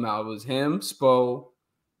list came out. It was him, Spo,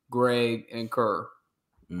 Greg, and Kerr.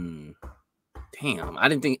 Damn, I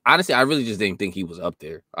really just didn't think he was up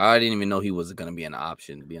there. I didn't even know he was going to be an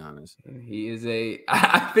option, to be honest. He is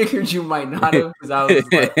I figured you might not have, because I was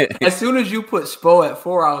like, as soon as you put Spo at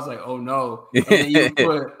 4, I was like, oh no. And then you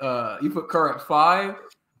put Kerr at 5.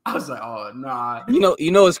 I was like, oh nah.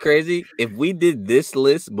 You know what's crazy? If we did this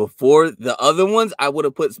list before the other ones, I would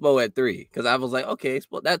have put Spo at 3, because I was like, okay,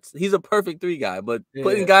 Spo, he's a perfect 3 guy. But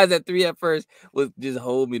putting guys at 3 at first was just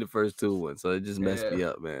hold me the first 2 ones, so it just messed me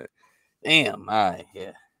up, man. Damn. All right.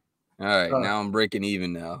 Yeah. All right. Now I'm breaking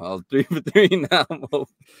even now. I was 3 for 3. Now I'm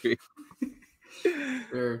over 3.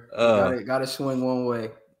 Sure. Gotta swing one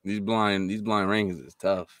way. These blind rankings is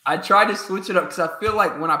tough. I tried to switch it up because I feel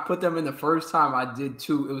like when I put them in the first time, I did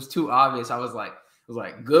 2. It was too obvious. I was like,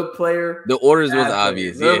 good player. The orders was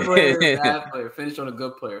obvious. Good player, bad player. Finish on a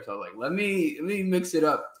good player. So I was like, let me mix it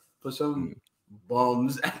up. Put some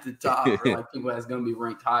bums at the top, or like people that's gonna be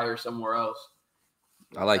ranked higher somewhere else.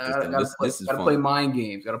 I like this. This is fun. Gotta play mind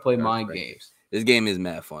games. Games. This game is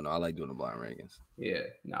mad fun, though. I like doing the blind rankings. Yeah,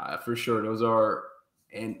 nah, for sure. Those are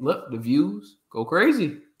And look, the views go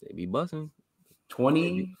crazy. They be busting.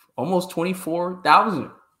 20, almost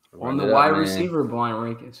 24,000 on the wide receiver blind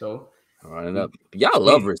ranking. So running up. Y'all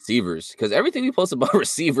love receivers because everything we post about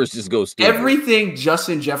receivers just goes stupid. Everything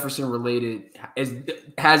Justin Jefferson related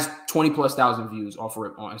has 20,000+ views off of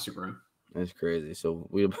it on Instagram. That's crazy. So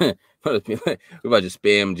we're about to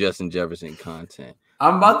spam Justin Jefferson content.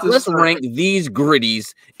 Let's rank these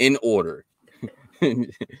gritties in order. I'm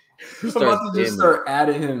about to just start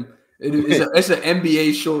adding him. It's an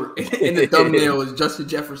NBA short, and the thumbnail is Justin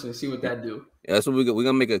Jefferson. See what that do. Yeah, that's what we're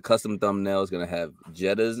gonna make a custom thumbnail. It's gonna have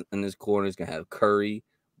Jettas in this corner. It's gonna have Curry,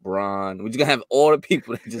 Bron. We're just gonna have all the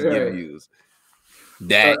people that just give views.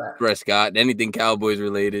 Dak, Prescott, anything Cowboys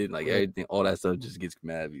related, like everything, all that stuff just gets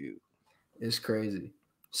mad views. It's crazy.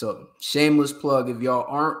 So shameless plug. If y'all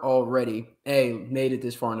aren't already, made it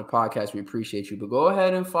this far in the podcast, we appreciate you. But go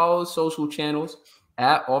ahead and follow social channels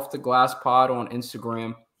at Off the Glass Pod on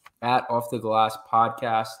Instagram, at Off the Glass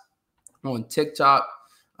Podcast on TikTok.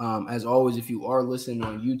 As always, if you are listening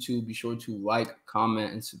on YouTube, be sure to like,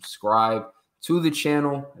 comment, and subscribe to the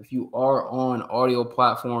channel. If you are on audio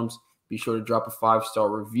platforms, be sure to drop a 5-star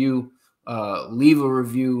review, leave a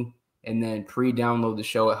review, and then pre-download the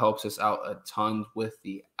show. It helps us out a ton with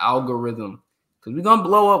the algorithm because we're going to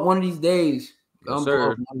blow up one of these days. But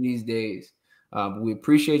we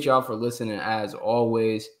appreciate y'all for listening as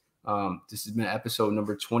always. This has been episode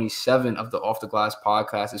number 27 of the Off the Glass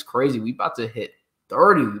podcast. It's crazy. We about to hit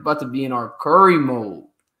 30. We about to be in our Curry mode.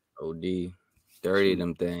 OD. 30 of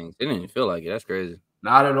them things. It didn't even feel like it. That's crazy.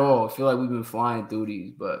 Not at all. I feel like we've been flying through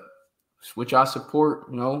these, but switch our support,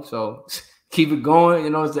 so keep it going.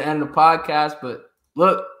 It's the end of the podcast, but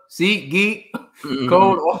look, SeatGeek,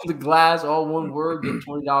 code Off the Glass, all one word, get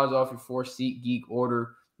 $20 off your 4 SeatGeek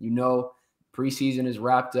order. Preseason is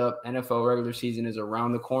wrapped up. NFL regular season is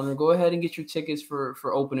around the corner. Go ahead and get your tickets for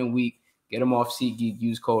opening week. Get them off SeatGeek.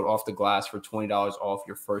 Use code Off the Glass for $20 off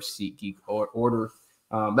your first SeatGeek order.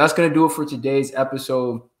 That's going to do it for today's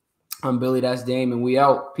episode. I'm Billy, that's Dame, and we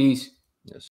out. Peace.